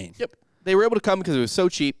insane. Yep. They were able to come because it was so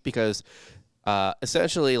cheap because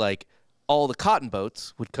essentially like all the cotton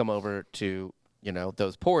boats would come over to,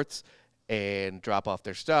 those ports and drop off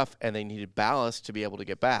their stuff, and they needed ballast to be able to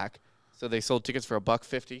get back. So they sold tickets for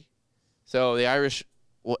 $1.50. So the Irish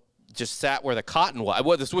just sat where the cotton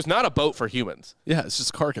was. This was not a boat for humans. Yeah, it's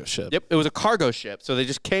just a cargo ship. Yep, it was a cargo ship. So they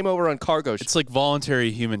just came over on cargo ships. It's like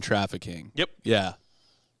voluntary human trafficking. Yep. Yeah.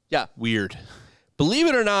 Yeah. Weird. Believe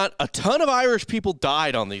it or not, a ton of Irish people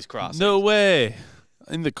died on these crossings. No way.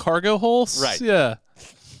 In the cargo holes? Right. Yeah.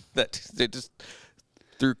 That they just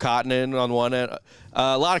threw cotton in on one end.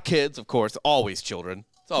 A lot of kids, of course. Always children.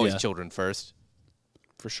 It's always children first.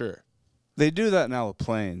 For sure. They do that now with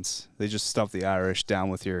planes. They just stuff the Irish down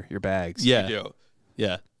with your bags. Yeah. They do.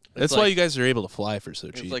 Yeah. That's why you guys are able to fly for so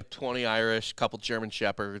cheap. It's like 20 Irish, couple German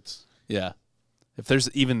Shepherds. Yeah. If there's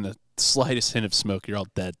even the slightest hint of smoke, you're all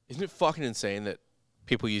dead. Isn't it fucking insane that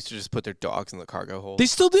people used to just put their dogs in the cargo hold? They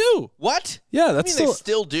still do. What? Yeah, that's they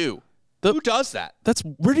still do. Who does that? That's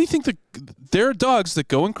where do you think there are dogs that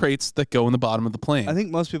go in crates that go in the bottom of the plane? I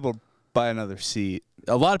think most people buy another seat.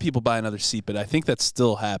 A lot of people buy another seat, but I think that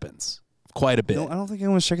still happens quite a bit. No, I don't think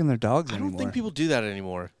anyone's checking their dogs anymore. I don't think people do that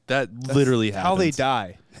anymore. That's literally happens. How they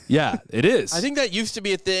die. Yeah, it is. I think that used to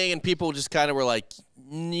be a thing, and people just kind of were like,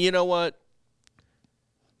 you know what?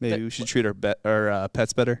 Maybe we should treat our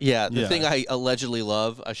pets better. Yeah, the thing I allegedly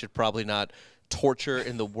love, I should probably not torture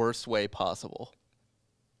in the worst way possible.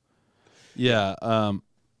 Yeah.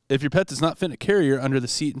 If your pet does not fit in a carrier under the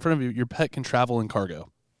seat in front of you, your pet can travel in cargo.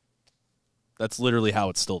 That's literally how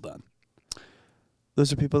it's still done.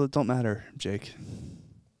 Those are people that don't matter, Jake.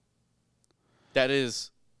 That is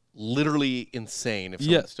literally insane if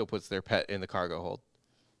someone still puts their pet in the cargo hold.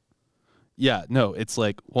 Yeah, no, it's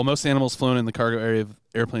like, well, most animals flown in the cargo area of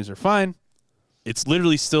airplanes are fine. It's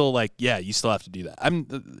literally still like, yeah, you still have to do that.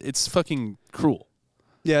 It's fucking cruel.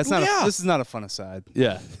 Yeah, it's not. This is not a fun aside.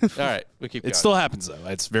 Yeah. All right, we keep going. It still happens, though.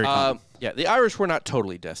 It's very common. Yeah, the Irish were not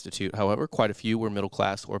totally destitute, however. Quite a few were middle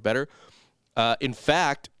class or better. In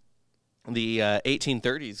fact, the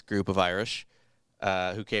 1830s group of Irish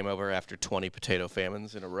who came over after 20 potato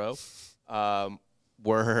famines in a row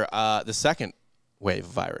were the second wave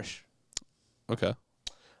of Irish. Okay.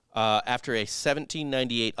 After a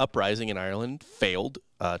 1798 uprising in Ireland failed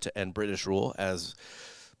to end British rule, as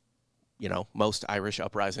most Irish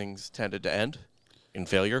uprisings tended to end in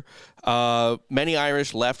failure. Many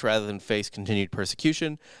Irish left rather than face continued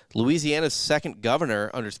persecution. Louisiana's second governor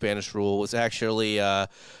under Spanish rule was actually, I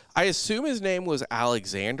assume his name was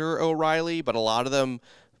Alexander O'Reilly, but a lot of them,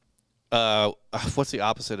 what's the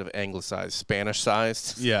opposite of anglicized?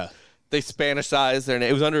 Spanish-sized? Yeah. They Spanish-sized their name.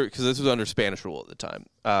 It was because this was under Spanish rule at the time.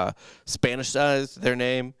 Spanish-sized their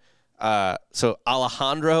name. So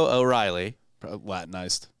Alejandro O'Reilly.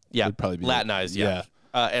 Latinized. Yeah, would probably be Latinized, yeah.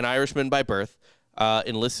 An Irishman by birth,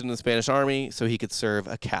 enlisted in the Spanish army so he could serve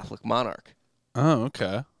a Catholic monarch. Oh,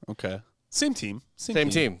 okay. Same team. Same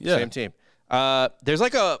team. Yeah. Same team. There's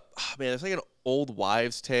like there's like an old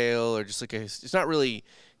wives' tale, or just like it's not really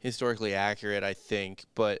historically accurate, I think,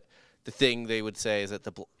 but the thing they would say is that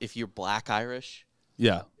if you're Black Irish,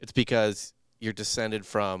 yeah, it's because you're descended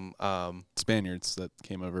from Spaniards that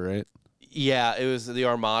came over, right? Yeah, it was the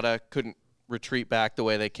Armada couldn't retreat back the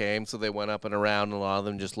way they came, so they went up and around, and a lot of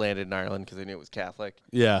them just landed in Ireland because they knew it was Catholic.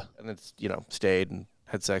 Yeah. And then, stayed and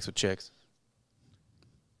had sex with chicks. Is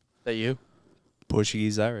that you?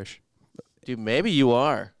 Portuguese Irish. Dude, maybe you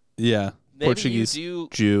are. Yeah. Maybe Portuguese,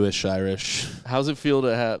 Jewish, Irish. How's it feel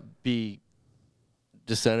to be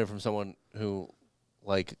descended from someone who,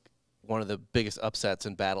 like, one of the biggest upsets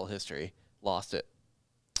in battle history, lost it?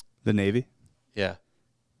 The Navy? Yeah.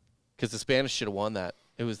 Because the Spanish should have won that.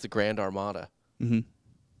 It was the Grand Armada. Mm-hmm.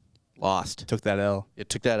 Lost. Took that L. It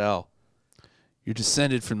took that L. You're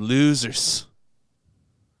descended from losers.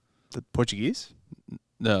 The Portuguese?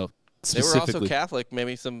 No, they were also Catholic.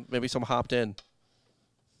 Maybe some hopped in.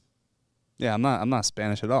 Yeah, I'm not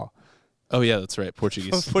Spanish at all. Oh yeah, that's right.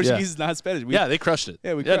 Portuguese. Portuguese is not Spanish. They crushed it.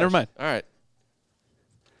 Yeah, never mind. All right.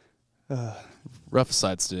 Rough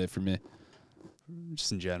asides today for me.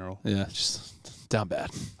 Just in general. Yeah, just down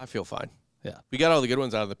bad. I feel fine. Yeah. We got all the good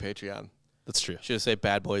ones out of the Patreon. That's true. Should have said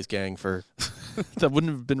Bad Boys Gang for... That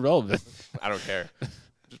wouldn't have been relevant. I don't care.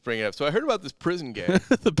 Just bring it up. So I heard about this prison gang.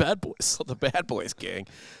 The Bad Boys. The Bad Boys Gang.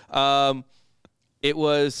 It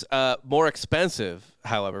was more expensive,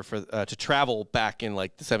 however, to travel back in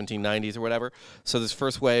like the 1790s or whatever. So this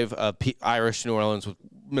first wave of Irish New Orleans was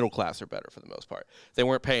middle class or better for the most part. They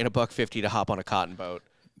weren't paying $1.50 to hop on a cotton boat.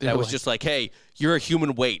 That was just like, hey, you're a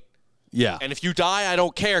human weight. Yeah. And if you die, I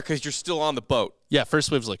don't care because you're still on the boat. Yeah,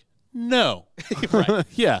 first wave's like, no. Right.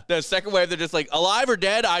 Yeah. The second wave, they're just like, alive or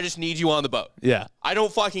dead, I just need you on the boat. Yeah. I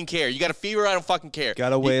don't fucking care. You got a fever, I don't fucking care.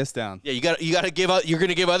 Gotta weigh us down. Yeah, you gotta give you're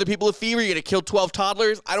gonna give other people a fever, you're gonna kill 12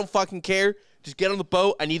 toddlers. I don't fucking care. Just get on the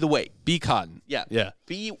boat. I need the weight. Be cotton. Yeah. Yeah.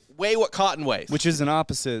 Weigh what cotton weighs. Which is an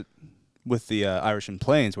opposite with the Irish in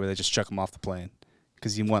planes, where they just chuck them off the plane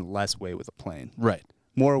because you want less weight with a plane. Right.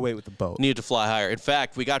 More weight with the boat. Needed to fly higher. In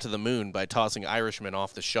fact, we got to the moon by tossing Irishmen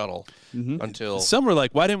off the shuttle until... Some were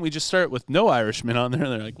like, why didn't we just start with no Irishmen on there?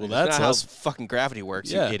 And they're like, well, that's not how fucking gravity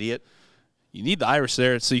works, Yeah. you idiot. You need the Irish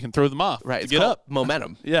there so you can throw them off. Right. To It's get called up.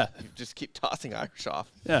 momentum. Yeah. You just keep tossing Irish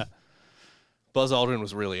off. Yeah. Buzz Aldrin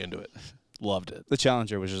was really into it. Loved it. The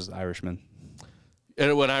Challenger was just Irishman.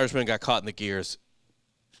 And when Irishmen got caught in the gears...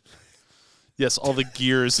 Yes, all the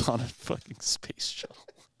gears on a fucking space shuttle.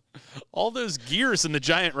 All those gears in the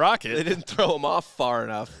giant rocket. They didn't throw him off far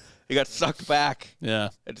enough. He got sucked back. Yeah.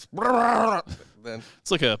 And just then,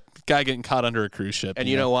 It's like a guy getting caught under a cruise ship. and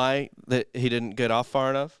you know why that he didn't get off far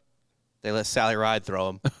enough? They let Sally Ride throw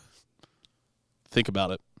him. Think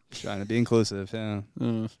about it. Trying to be inclusive, yeah. I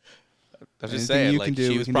was just Anything saying, you like, can do,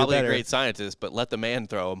 she we was can do probably a better. great scientist, but let the man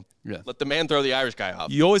throw him. Yeah. Let the man throw the Irish guy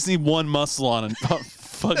off. You always need one muscle on a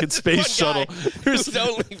fucking space shuttle. Who's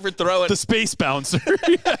only for throwing. The space bouncer.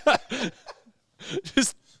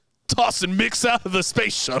 Just tossing mix out of the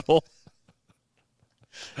space shuttle.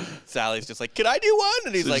 Sally's just like, can I do one?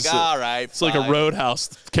 And he's like, all right, It's like a fine. Roadhouse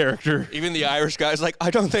character. Even the Irish guy's like,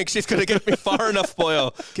 I don't think she's going to get me far enough,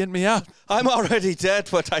 boyo. Get me out. I'm already dead,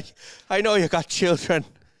 but I know you got children.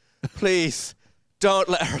 Please, don't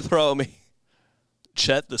let her throw me.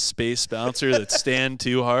 Chet, the space bouncer that stand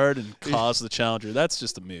too hard and cause the Challenger. That's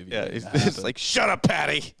just a movie. Yeah, it's like, shut up,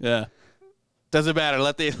 Patty. Yeah. Doesn't matter.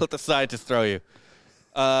 Let the scientist throw you.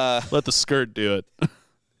 Let the skirt do it.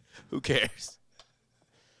 Who cares?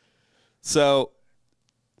 So,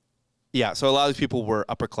 yeah, so a lot of these people were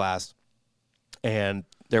upper class, and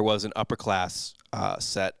there was an upper class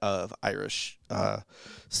set of Irish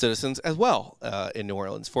citizens as well in New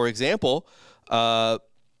Orleans. For example, Monsell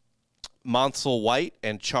White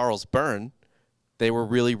and Charles Byrne, they were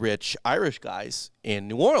really rich Irish guys in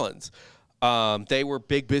New Orleans. They were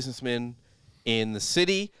big businessmen in the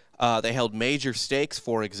city. They held major stakes,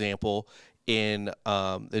 for example, in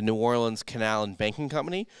the New Orleans Canal and Banking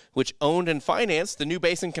Company, which owned and financed the New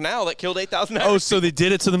Basin Canal that killed 8,000 Irish Oh, so people. they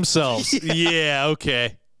did it to themselves. Yeah,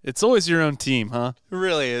 okay. It's always your own team, huh? It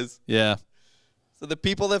really is. Yeah. So the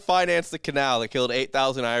people that financed the canal that killed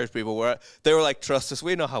 8,000 Irish people, they were like, trust us,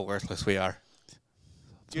 we know how worthless we are.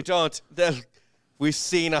 You don't. We've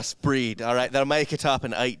seen us breed, all right? They'll make it up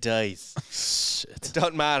in 8 days. Shit. It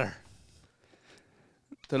doesn't matter.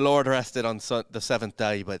 The Lord rested on the 7th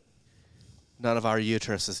day, but none of our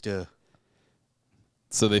uteruses do.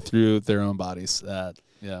 So they threw their own bodies at,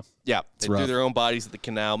 yeah. Yeah, they threw their own bodies at the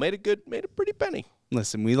canal, made a pretty penny.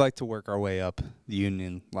 Listen, we like to work our way up the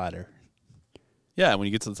union ladder. Yeah, when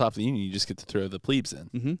you get to the top of the union, you just get to throw the plebes in.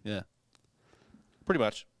 Mm-hmm. Yeah. Pretty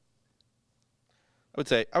much. I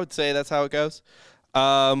would say that's how it goes.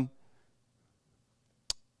 So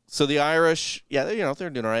the Irish, yeah, they're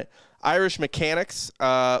doing all right. Irish mechanics,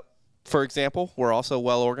 for example, were also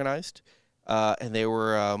well organized, and they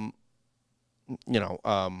were, I don't know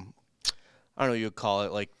what you'd call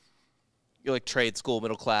it, you're like trade school,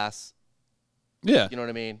 middle class. Yeah. You know what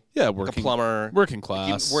I mean? Yeah, like a plumber, working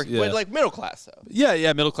class. But like middle class though.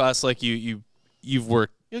 Yeah, middle class. Like you've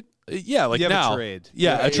worked. Yeah, like you have now. a trade.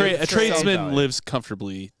 Yeah, Yeah, a tradesman lives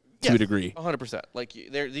comfortably to a degree. 100%. Like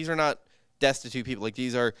these are not destitute people. Like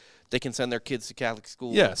they can send their kids to Catholic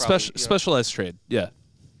school. Yeah, specialized trade. Yeah.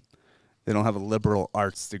 They don't have a liberal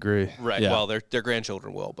arts degree. Right. Yeah. Well, their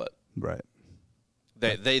grandchildren will, but Right.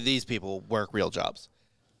 these people work real jobs.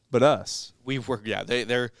 But us, We work. Yeah.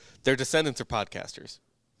 Their descendants are podcasters.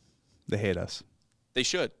 they hate us. They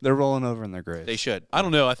should. They're rolling over in their graves. They should. I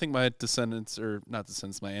don't know. I think my descendants, or not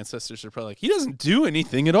descendants, my ancestors are probably like, he doesn't do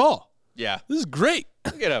anything at all. Yeah. This is great.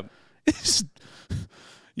 Look at him.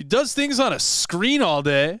 He does things on a screen all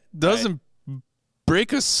day, doesn't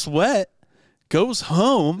break a sweat, goes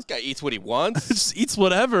home, This guy eats what he wants. just eats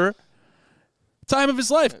whatever. Time of his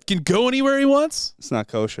life. Can go anywhere he wants. It's not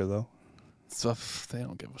kosher, though. So they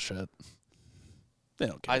don't give a shit. They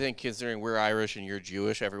don't care. I think considering we're Irish and you're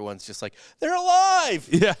Jewish, everyone's just like, they're alive.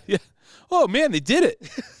 Yeah. Oh, man, they did it.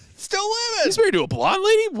 Still living. He's married to a blonde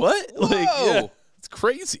lady? What? Whoa. Yeah, it's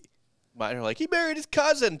crazy. Mine are like, he married his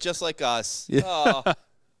cousin just like us. Yeah.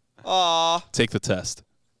 Aw. Take the test.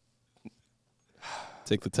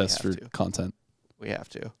 Take the test for to. content. We have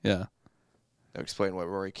to. Yeah. I'll explain why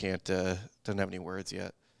Rory doesn't have any words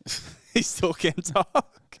yet. He still can't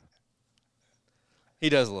talk. He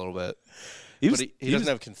does a little bit. He doesn't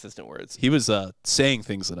have consistent words. He was saying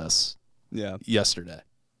things at us yesterday.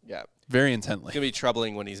 Yeah. Very It's intently. going to be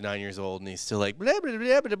troubling when he's 9 years old and he's still like, blah, blah,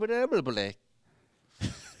 blah, blah, blah, blah, blah.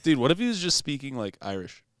 Dude, what if he was just speaking like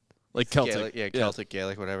Irish? Like Celtic. Celtic,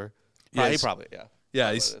 Gaelic, whatever. Yeah, He probably, yeah. Yeah,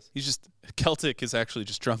 Probably he's just Celtic is actually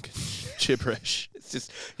just drunken gibberish. It's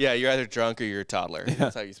just, you're either drunk or you're a toddler.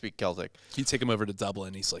 That's how you speak Celtic. You take him over to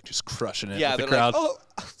Dublin, he's like just crushing it Yeah, with the they're crowd. like, oh,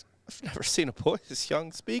 I've never seen a boy this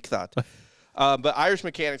young speak that. But Irish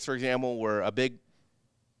mechanics, for example, were a big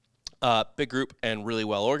group and really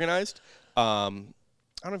well organized. I don't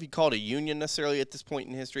know if you call it a union necessarily at this point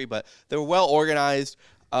in history, but they were well organized,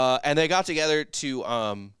 and they got together to,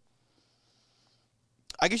 I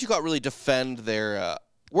guess you call it really defend their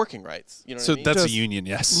working rights. You know So what I mean? that's a Just union,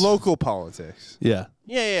 yes. Local politics. Yeah.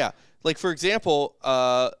 Yeah. Like, for example,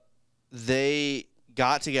 they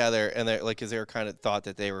got together and they because they were kind of thought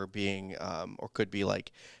that they were being or could be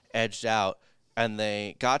like edged out, and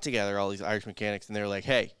they got together, all these Irish mechanics, and they were like,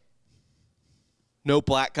 hey, no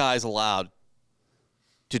black guys allowed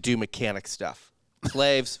to do mechanic stuff.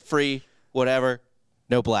 Slaves, free, whatever,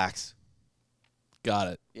 no blacks. Got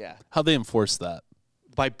it. Yeah. How'd they enforce that?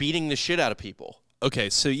 By beating the shit out of people. Okay,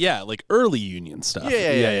 so yeah, like early union stuff.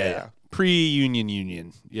 Yeah.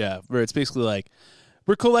 Pre-union. Yeah, where it's basically like,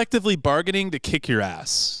 we're collectively bargaining to kick your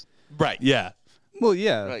ass. Right. Yeah. Well,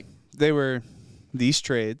 yeah. Right. They were these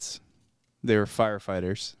trades. They were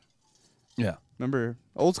firefighters. Yeah. Remember,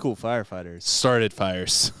 old school firefighters Started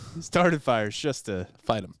fires. started fires just to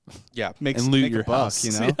Fight them. Yeah. make, And loot make your a buck, house.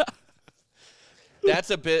 you know? That's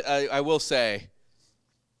a bit, I will say,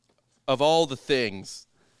 of all the things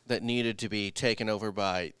that needed to be taken over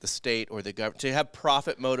by the state or the government, to have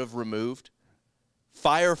profit motive removed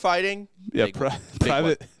Firefighting. Yeah,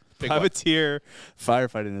 privateer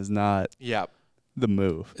firefighting is not. Yeah. The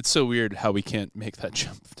move. It's so weird how we can't make that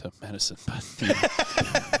jump to medicine. But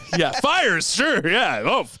yeah, fires, sure. Yeah.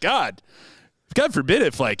 Oh God forbid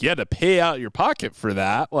if like you had to pay out your pocket for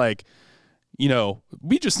that. Like,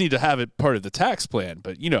 we just need to have it part of the tax plan.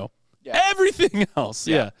 But everything else.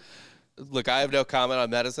 Yeah. Look, I have no comment on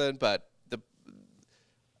medicine, but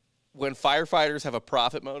when firefighters have a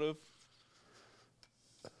profit motive,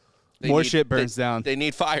 more shit burns down. They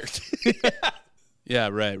need fires. Yeah.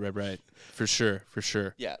 Right. For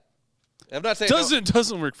sure. Yeah. I'm not saying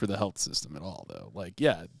doesn't work for the health system at all, though. Like,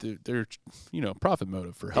 yeah, they're profit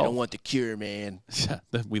motive for health. They don't want the cure, man. Yeah,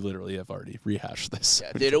 we literally have already rehashed this.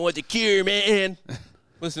 Yeah, they don't want the cure, man.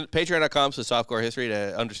 Listen, patreon.com/softcore history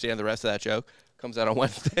to understand the rest of that joke. Comes out on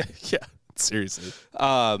Wednesday. Yeah, seriously.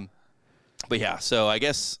 But yeah, so I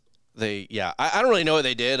guess I don't really know what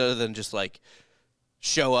they did other than just like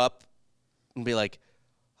show up and be like,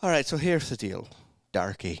 all right, so here's the deal,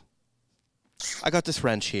 darky. I got this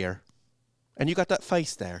wrench here, and you got that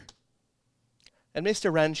face there. And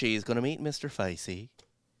Mr. Wrenchy is going to meet Mr. Facey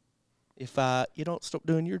if you don't stop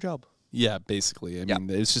doing your job. Yeah, basically. I mean,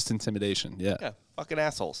 it's just intimidation. Yeah. Yeah, fucking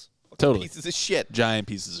assholes. Fucking totally. Pieces of shit. Giant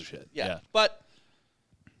pieces of shit. Yeah. But,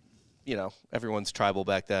 everyone's tribal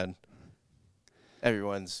back then.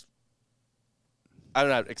 Everyone's... I'm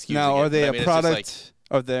not excusing now, it. Are they a product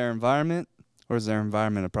of their environment, or is their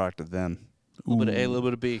environment a product of them? A little bit of A, a little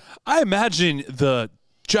bit of B. I imagine the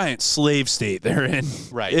giant slave state they're in.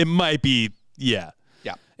 Right. It might be, yeah.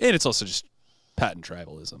 Yeah. And it's also just patent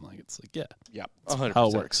tribalism. Like, it's like, yeah. Yeah. 100%. How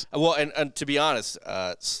it works. Well, and to be honest,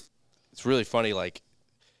 it's really funny. Like,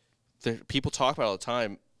 people talk about it all the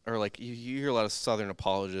time, or like you hear a lot of Southern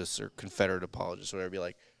apologists or Confederate apologists, or whatever, be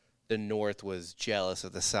like, the North was jealous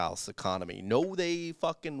of the South's economy. No, they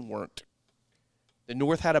fucking weren't. The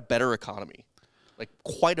North had a better economy. Like,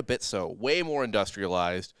 quite a bit so. Way more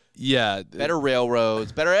industrialized. Yeah. Better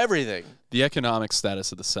railroads. Better everything. The economic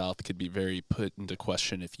status of the South could be very put into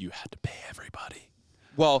question if you had to pay everybody.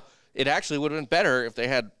 Well, it actually would have been better if they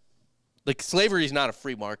had... Like, slavery is not a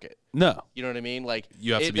free market. No. You know what I mean? Like,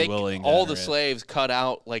 you have to be willing. All the slaves cut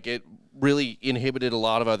out. Like, it really inhibited a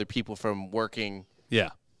lot of other people from working.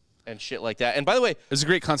 Yeah. And shit like that. And by the way... It's a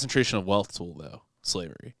great concentration of wealth tool, though,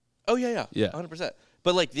 slavery. Oh, yeah. Yeah. 100%.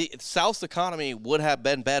 But, like, the South's economy would have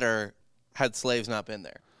been better had slaves not been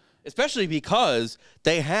there. Especially because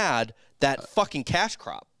they had that fucking cash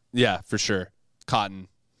crop. Yeah, for sure. Cotton,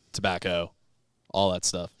 tobacco, all that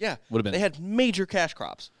stuff. Yeah. Would have been. They had major cash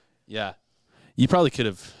crops. Yeah. You probably could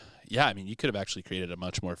have, you could have actually created a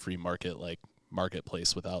much more free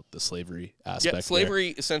marketplace without the slavery aspect. Yeah, slavery,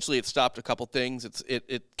 essentially, it stopped a couple things.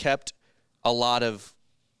 It kept a lot of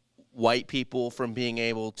white people from being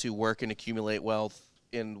able to work and accumulate wealth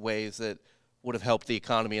in ways that would have helped the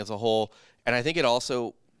economy as a whole. And I think it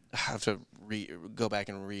also, I have to go back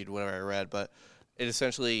and read whatever I read, but it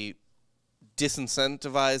essentially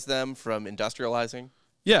disincentivized them from industrializing.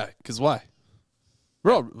 Yeah, because why?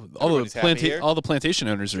 We're all the plantation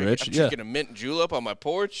owners are rich. I'm drinking a mint julep on my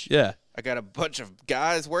porch. Yeah. I got a bunch of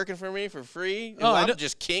guys working for me for free. I'm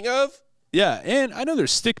just king of. Yeah, and I know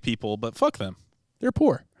there's stick people, but fuck them. They're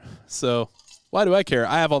poor. So why do I care?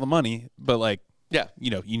 I have all the money, but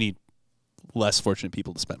you need less fortunate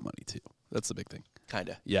people to spend money too. That's the big thing.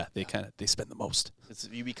 Kinda. Yeah, they spend the most.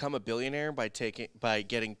 You become a billionaire by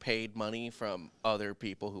getting paid money from other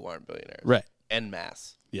people who aren't billionaires. Right. En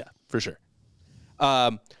masse. Yeah, for sure.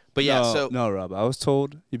 But yeah, no, Rob. I was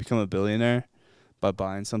told you become a billionaire by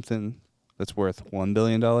buying something that's worth $1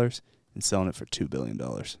 billion and selling it for $2 billion.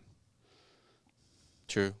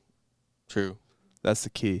 True. That's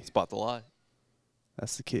the key. Spot the lie.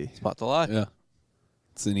 That's the key. Spot the lie. Yeah.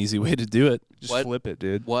 It's an easy way to do it. Just flip it,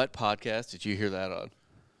 dude. What podcast did you hear that on?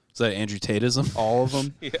 Is that Andrew Tateism? All of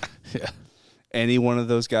them? Yeah. Any one of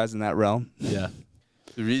those guys in that realm? Yeah.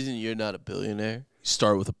 The reason you're not a billionaire? You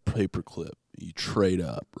start with a paperclip. You trade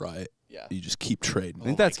up, right? Yeah. You just keep trading. I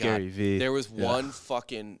think that's Gary Vee. There was one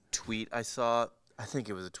fucking tweet I saw. I think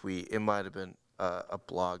it was a tweet. It might have been a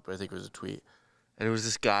blog, but I think it was a tweet. And it was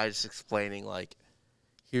this guy just explaining, like,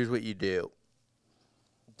 here's what you do.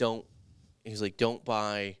 Don't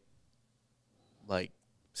buy, like,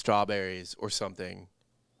 strawberries or something,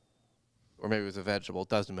 or maybe it was a vegetable, it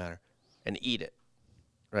doesn't matter, and eat it,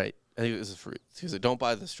 right? I think it was a fruit. He was like, don't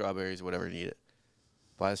buy the strawberries or whatever and eat it.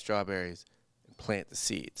 Buy the strawberries and plant the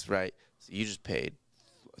seeds, right? So you just paid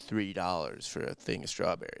 $3 for a thing of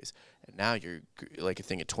strawberries, and now you're like a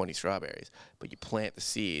thing of 20 strawberries, but you plant the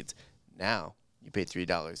seeds. Now You paid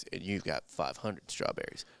 $3 and you got 500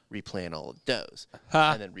 strawberries. Replant all of those,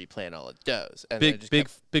 and then replant all of those. And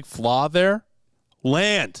big flaw there.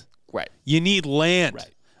 Land. Right. You need land.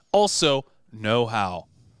 Right. Also, know-how.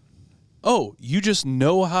 Oh, you just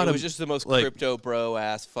know how to. It was just the most crypto bro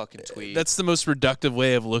ass fucking tweet. That's the most reductive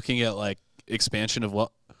way of looking at like expansion of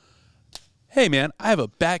what. Hey man, I have a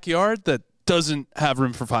backyard that doesn't have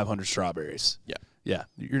room for 500 strawberries. Yeah. Yeah,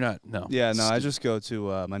 you're not. No. Yeah, no. I just go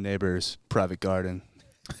to my neighbor's private garden.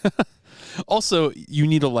 Also, you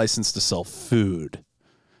need a license to sell food.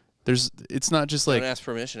 It's not just like don't ask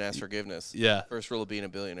permission, ask forgiveness. Yeah. First rule of being a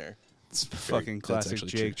billionaire. It's fucking classic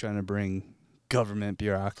Jake trying to bring government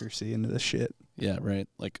bureaucracy into this shit. Yeah, right.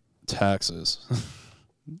 Like taxes.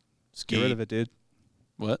 Just get rid of it, dude.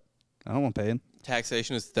 What? I don't want to pay him.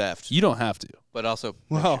 Taxation is theft. You don't have to. But also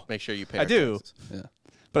make sure you pay. I do. Taxes. Yeah.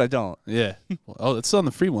 But I don't. Yeah. Oh, it's on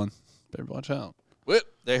the free one. Better watch out. Whoop,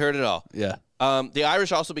 they heard it all. Yeah. The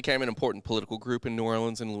Irish also became an important political group in New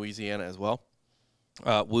Orleans and Louisiana as well.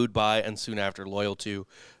 Wooed by and soon after loyal to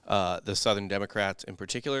the Southern Democrats in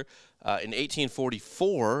particular. In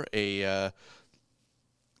 1844, a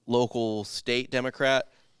local state Democrat,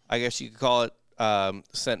 I guess you could call it,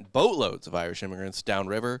 sent boatloads of Irish immigrants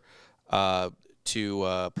downriver to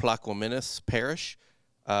Plaquemines Parish.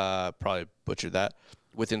 Probably butchered that.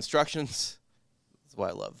 With instructions. That's what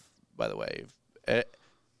I love, by the way. If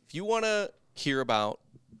you want to hear about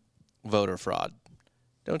voter fraud,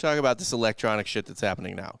 don't talk about this electronic shit that's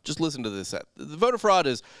happening now. Just listen to this. The voter fraud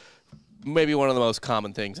is maybe one of the most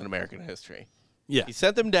common things in American history. Yeah. He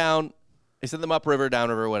sent them down. He sent them upriver,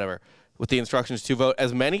 downriver, whatever, with the instructions to vote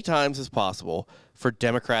as many times as possible for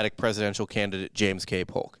Democratic presidential candidate James K.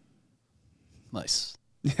 Polk. Nice.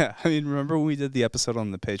 Yeah, I mean, remember when we did the episode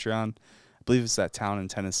on the Patreon? I believe it's that town in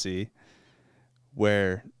Tennessee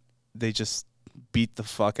where they just beat the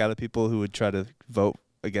fuck out of people who would try to vote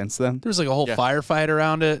against them. There's like a whole firefight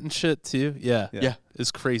around it and shit too. Yeah. Yeah. It's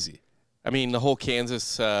crazy. I mean, the whole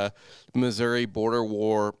Kansas-Missouri border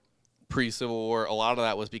war, pre-Civil War, a lot of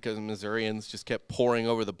that was because Missourians just kept pouring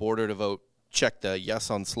over the border to vote, check the yes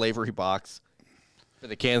on slavery box for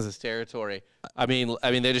the Kansas territory. I mean,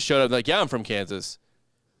 they just showed up like, yeah, I'm from Kansas.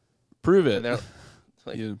 Prove it.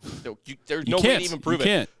 Like, there's no way to even prove it.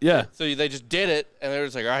 You can't. Yeah. So they just did it, and they're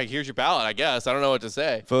just like, all right, here's your ballot, I guess. I don't know what to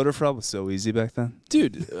say. Voter fraud was so easy back then.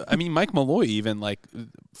 Dude, I mean, Mike Malloy even, like,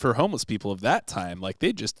 for homeless people of that time, like,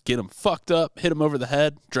 they just get them fucked up, hit them over the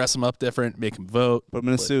head, dress them up different, make them vote. Put them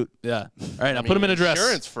in a suit. Yeah. All right, now put them in a dress.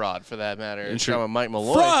 Insurance fraud, for that matter. Mike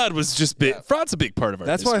Malloy. Fraud was just big. Yeah. Fraud's a big part of our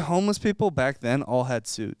That's history. why homeless people back then all had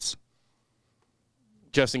suits.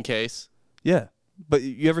 Just in case. Yeah. But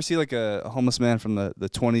you ever see like a homeless man from the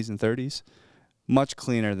 20s and 30s? Much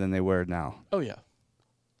cleaner than they were now. Oh, yeah.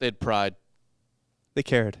 They had pride. They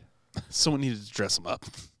cared. Someone needed to dress them up.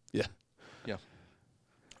 Yeah. Yeah.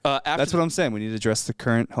 That's what I'm saying. We need to dress the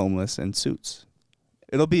current homeless in suits.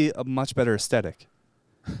 It'll be a much better aesthetic.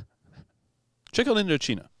 Check out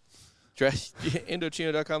Indochino.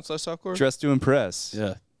 Indochino.com/softcore? Dress to impress.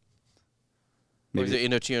 Yeah. Or is it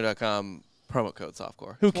Indochino.com promo code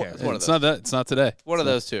softcore? Who cares? It's not that. It's not today. One of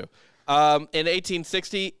those two. In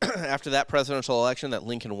 1860, after that presidential election that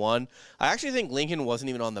Lincoln won, I actually think Lincoln wasn't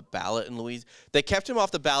even on the ballot in Louisiana. They kept him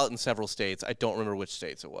off the ballot in several states. I don't remember which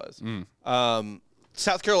states it was.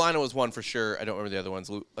 South Carolina was one for sure. I don't remember the other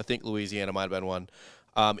ones. I think Louisiana might have been one.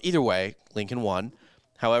 Either way, Lincoln won.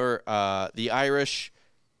 However, the Irish,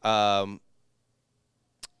 they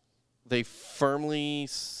firmly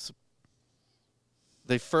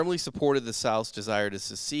supported the South's desire to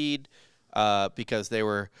secede because they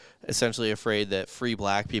were essentially afraid that free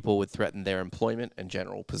black people would threaten their employment and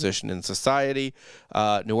general position in society.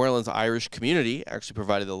 New Orleans Irish community actually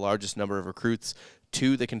provided the largest number of recruits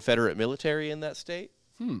to the Confederate military in that state.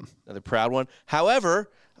 Another proud one. However,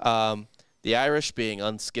 the Irish, being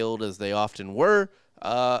unskilled as they often were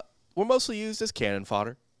mostly used as cannon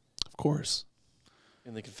fodder. Of course.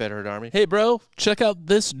 In the Confederate Army. Hey, bro, check out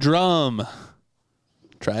this drum.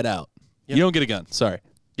 Try it out. Yep. You don't get a gun. Sorry.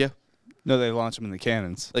 Yeah. No, they launch them in the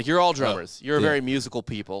cannons. Like, you're all drummers. You're a very musical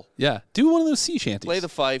people. Yeah. Do one of those sea shanties. Play the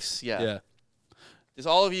fifes. Yeah. Yeah. Just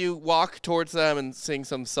all of you walk towards them and sing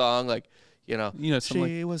some song like,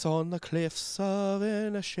 she was on the cliffs of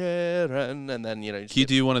Inisherin, and then, can you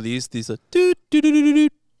do one of these? These like, doo doo doo doo doo.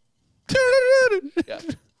 Yeah.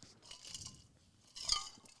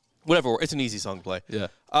 Whatever. It's an easy song to play. Yeah.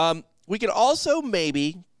 We could also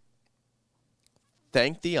maybe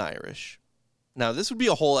thank the Irish. Now, this would be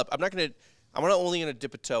a whole I'm only going to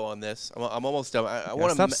dip a toe on this. I'm almost done. I want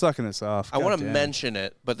to stop sucking this off. I want to mention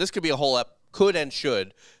it, but this could be a whole could and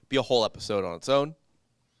should be a whole episode on its own.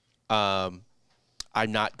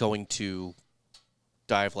 I'm not going to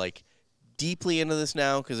dive like deeply into this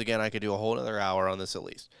now because, again, I could do a whole other hour on this at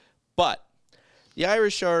least. But the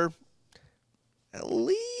Irish are at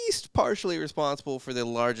least partially responsible for the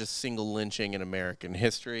largest single lynching in American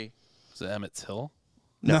history. Is it Emmett Till?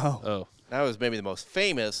 No. Oh. That was maybe the most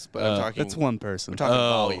famous, but I'm talking... That's one person. We're talking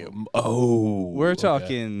volume. We're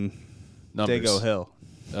talking Dago Hill.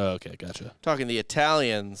 Oh, okay, gotcha. Talking the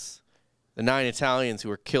Italians, the 9 Italians who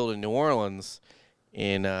were killed in New Orleans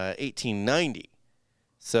in 1890.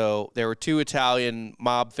 So there were 2 Italian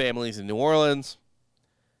mob families in New Orleans.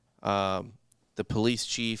 The police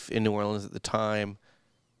chief in New Orleans at the time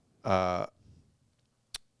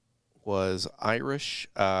was Irish.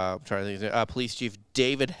 I'm trying to think. Police chief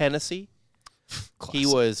David Hennessy. Classic. He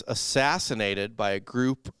was assassinated by a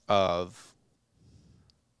group of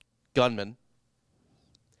gunmen.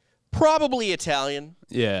 Probably Italian.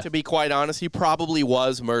 Yeah. To be quite honest, he probably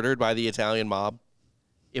was murdered by the Italian mob,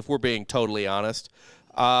 if we're being totally honest.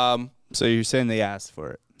 So you're saying they asked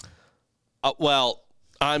for it? Well,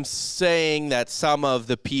 I'm saying that some of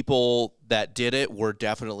the people that did it were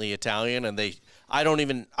definitely Italian, and I didn't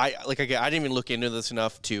even look into this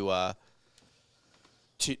enough to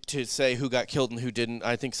say who got killed and who didn't.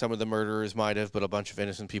 I think some of the murderers might have, but a bunch of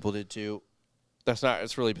innocent people did too.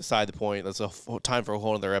 It's really beside the point. That's time for a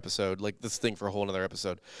whole other episode. Like this thing for a whole other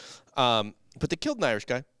episode. But they killed an Irish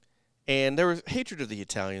guy, and there was hatred of the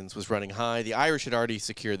Italians was running high. The Irish had already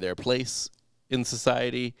secured their place in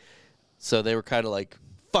society, so they were kind of like,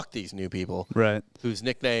 fuck these new people. Right. Whose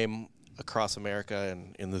nickname across America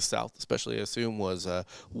and in the South especially, I assume, was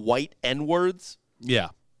white N-words. Yeah.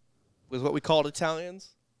 Was what we called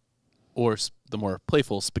Italians. Or the more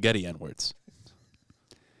playful spaghetti N-words.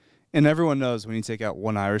 And everyone knows when you take out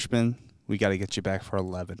one Irishman, we got to get you back for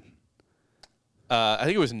 11. I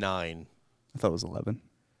think it was 9. I thought it was 11.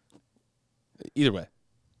 Either way.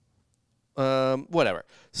 Whatever.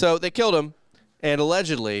 So they killed him, and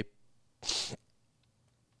allegedly,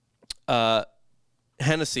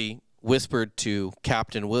 Hennessy whispered to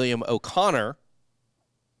Captain William O'Connor,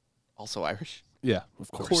 also Irish. Yeah, of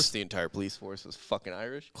course. Of course the entire police force was fucking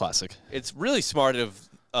Irish. Classic. It's really smart of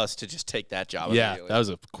us to just take that job. Yeah, that was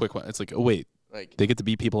a quick one. It's like, oh, wait. Like, they get to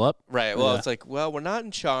beat people up? Right. Well, Yeah. It's like, well, we're not in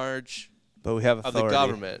charge But we have of authority. the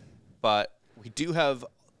government, but we do have,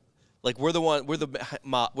 like, we're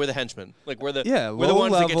the henchmen. Like, we're the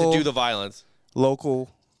ones that get to do the violence. Local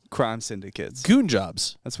crime syndicates. Goon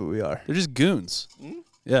jobs. That's what we are. They're just goons. Mm-hmm.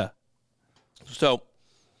 Yeah. So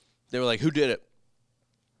they were like, who did it?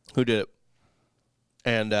 Who did it?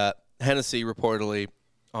 And Hennessy reportedly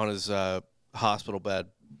on his hospital bed,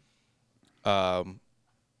 or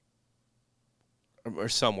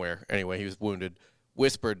somewhere, anyway, he was wounded,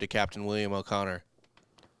 whispered to Captain William O'Connor,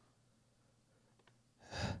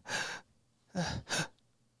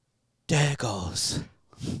 Dagos.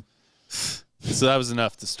 So that was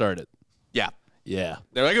enough to start it. Yeah. Yeah.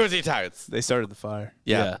 They're like, it was the Italians. They started the fire.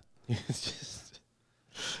 Yeah.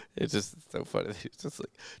 It's just so funny. It's just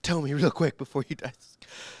like, tell me real quick before you die.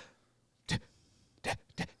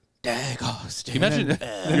 Dagos. Can you imagine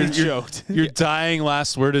You're joked. your dying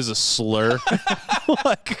last word is a slur?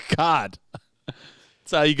 Like, God.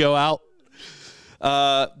 That's how you go out.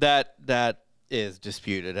 That is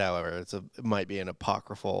disputed, however. It might be an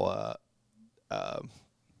apocryphal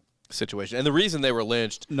situation. And the reason they were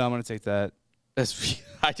lynched... No, I'm going to take that. I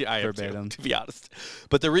have to be honest.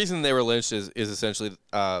 But the reason they were lynched is essentially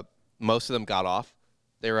most of them got off.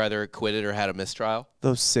 They were either acquitted or had a mistrial.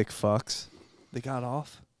 Those sick fucks. They got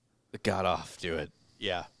off? They got off, do it.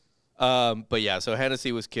 Yeah. But yeah, so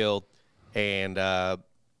Hennessy was killed, and the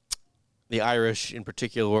Irish in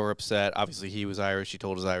particular were upset. Obviously, he was Irish. He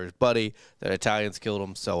told his Irish buddy that Italians killed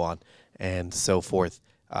him, so on and so forth.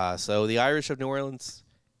 So the Irish of New Orleans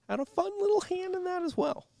had a fun little hand in that as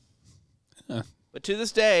well. But to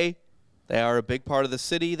this day, they are a big part of the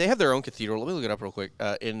city. They have their own cathedral. Let me look it up real quick.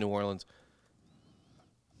 In New Orleans.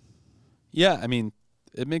 Yeah, I mean,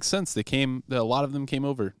 it makes sense. A lot of them came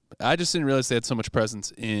over. I just didn't realize they had so much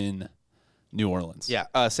presence in New Orleans. Yeah,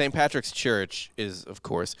 St. Patrick's Church is, of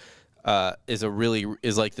course, is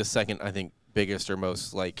like the second, I think, biggest or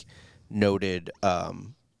most like noted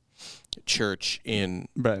church in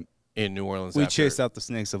New Orleans. We chased out the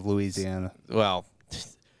snakes of Louisiana. Well,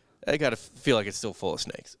 I gotta feel like it's still full of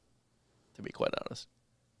snakes, to be quite honest.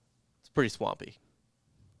 It's pretty swampy.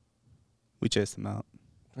 We chased them out.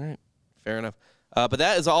 All right, fair enough. But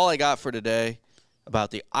that is all I got for today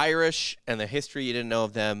about the Irish and the history you didn't know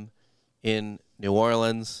of them in New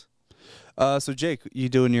Orleans. So, Jake, you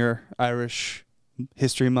doing your Irish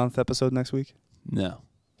History Month episode next week? No.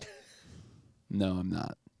 No, I'm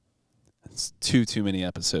not. It's too many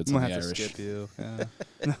episodes on the Irish. Skip you.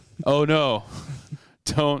 Yeah. Oh no!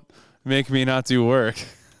 Don't make me not do work.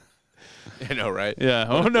 I know, right? Yeah.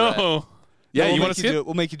 Oh no! Yeah, we'll you want to skip?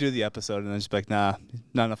 We'll make you do the episode, and then just be like, nah,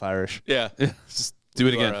 not enough Irish. Yeah. Just do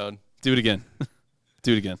it again. Do it again.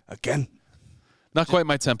 Do it again. Again. Not quite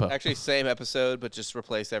my tempo. Actually, same episode, but just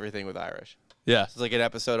replace everything with Irish. Yeah. It's like an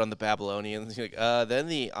episode on the Babylonians. You're like, then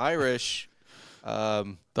the Irish.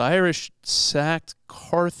 The Irish sacked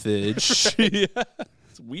Carthage. Yeah.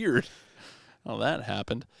 It's weird how that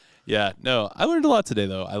happened. Yeah. No, I learned a lot today,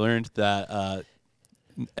 though. I learned that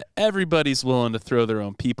everybody's willing to throw their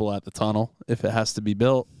own people at the tunnel if it has to be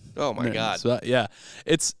built. Oh, my God. So, yeah.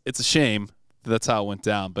 It's a shame that's how it went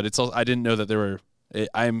down, but it's also, I didn't know that there were.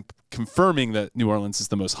 I'm confirming that New Orleans is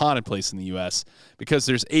the most haunted place in the U.S. because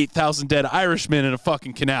there's 8,000 dead Irishmen in a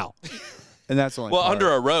fucking canal. And that's only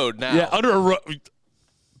under a road now. Yeah, under a road.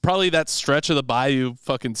 Probably that stretch of the bayou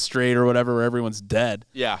fucking straight or whatever where everyone's dead.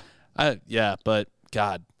 Yeah. Yeah, but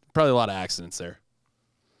God, probably a lot of accidents there.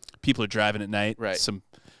 People are driving at night. Right. Some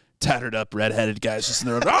tattered up redheaded guys just in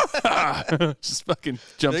the road. Just fucking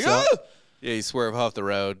jumps out. Ah! Yeah, you swerve off the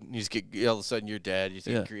road. You just get all of a sudden you're dead. You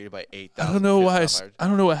get greeted by 8,000. I don't know why. I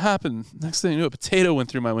don't know what happened. Next thing you know, a potato went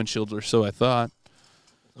through my windshield, or so I thought.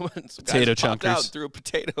 Potato chunkers out and threw a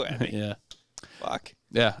potato at me. Yeah. Fuck.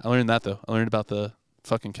 Yeah, I learned that though. I learned about the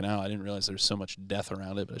fucking canal. I didn't realize there was so much death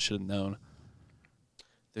around it, but I should have known.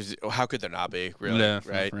 How could there not be? Really? Yeah,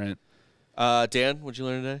 right. Dan, what'd you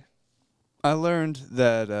learn today? I learned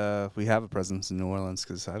that we have a presence in New Orleans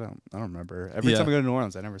because I don't remember. Every time I go to New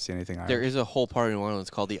Orleans, I never see anything Irish. There is a whole part of New Orleans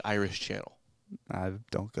called the Irish Channel. I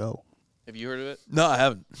don't go. Have you heard of it? No, I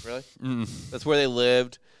haven't. Really? That's where they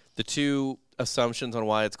lived. The two assumptions on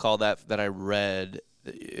why it's called that I read,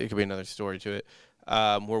 it could be another story to it,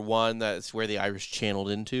 were one, that it's where the Irish channeled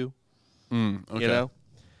into. Okay. You know?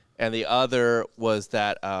 And the other was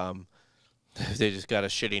that they just got a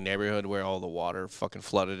shitty neighborhood where all the water fucking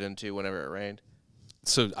flooded into whenever it rained.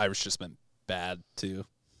 So Irish just meant bad too.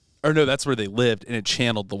 Or no, that's where they lived and it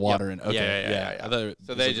channeled the water in. Okay. Yeah.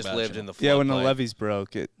 So they just lived in the flood. Yeah, when the levees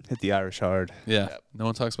broke, it hit the Irish hard. Yeah. Yep. No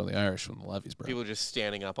one talks about the Irish when the levees broke. People just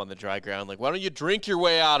standing up on the dry ground like, why don't you drink your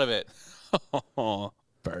way out of it?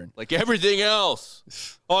 Burn. Like everything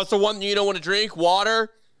else. Oh, it's the one you don't want to drink? Water?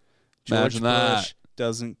 Imagine George Bush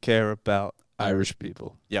doesn't care about Irish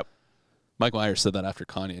people. Yep. Michael Myers said that after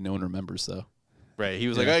Kanye. No one remembers, though. Right. He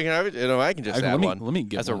was like, I can just add one. Let me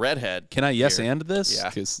get as a redhead. Can I and this? Yeah.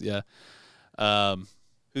 'Cause,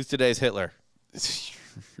 who's today's Hitler?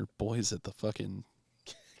 Your boys at the fucking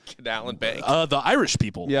Canal and Bank. The Irish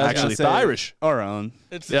people. Yeah, actually, the Irish. Our own.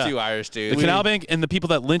 It's the two Irish dudes. The Canal Bank and the people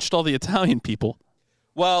that lynched all the Italian people.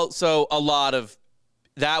 Well, so a lot of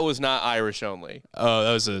that was not Irish only. Oh,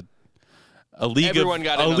 that was a league Everyone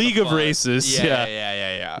got in on league the of fun. races. Yeah.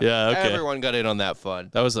 Yeah, okay. Everyone got in on that fun.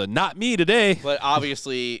 That was a not me today. But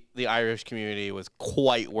obviously, the Irish community was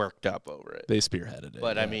quite worked up over it. They spearheaded it.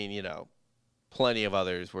 But I mean, plenty of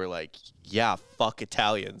others were like, yeah, fuck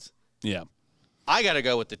Italians. Yeah. I got to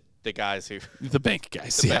go with the guys who... The bank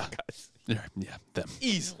guys. The bank guys. Yeah, them.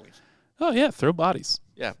 Easily. Oh, yeah, throw bodies.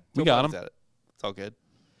 Yeah. We got them. It's all good.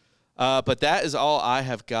 But that is all I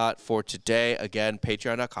have got for today. Again,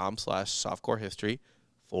 patreon.com/softcorehistory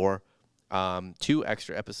for 2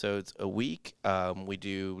 extra episodes a week. We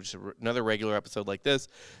do just another regular episode like this,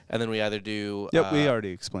 and then we either do we already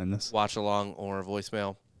explained this, watch along or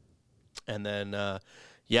voicemail. And then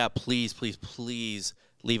please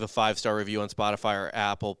leave a 5-star review on Spotify or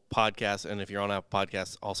Apple Podcasts, and if you're on Apple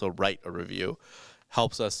Podcasts, also write a review.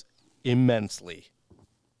 Helps us immensely.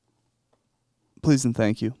 Please and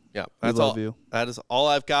thank you. Yeah, that's all. You. That is all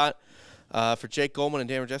I've got. For Jake Goldman and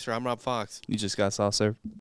Dan Jester, I'm Rob Fox. You just got soft served.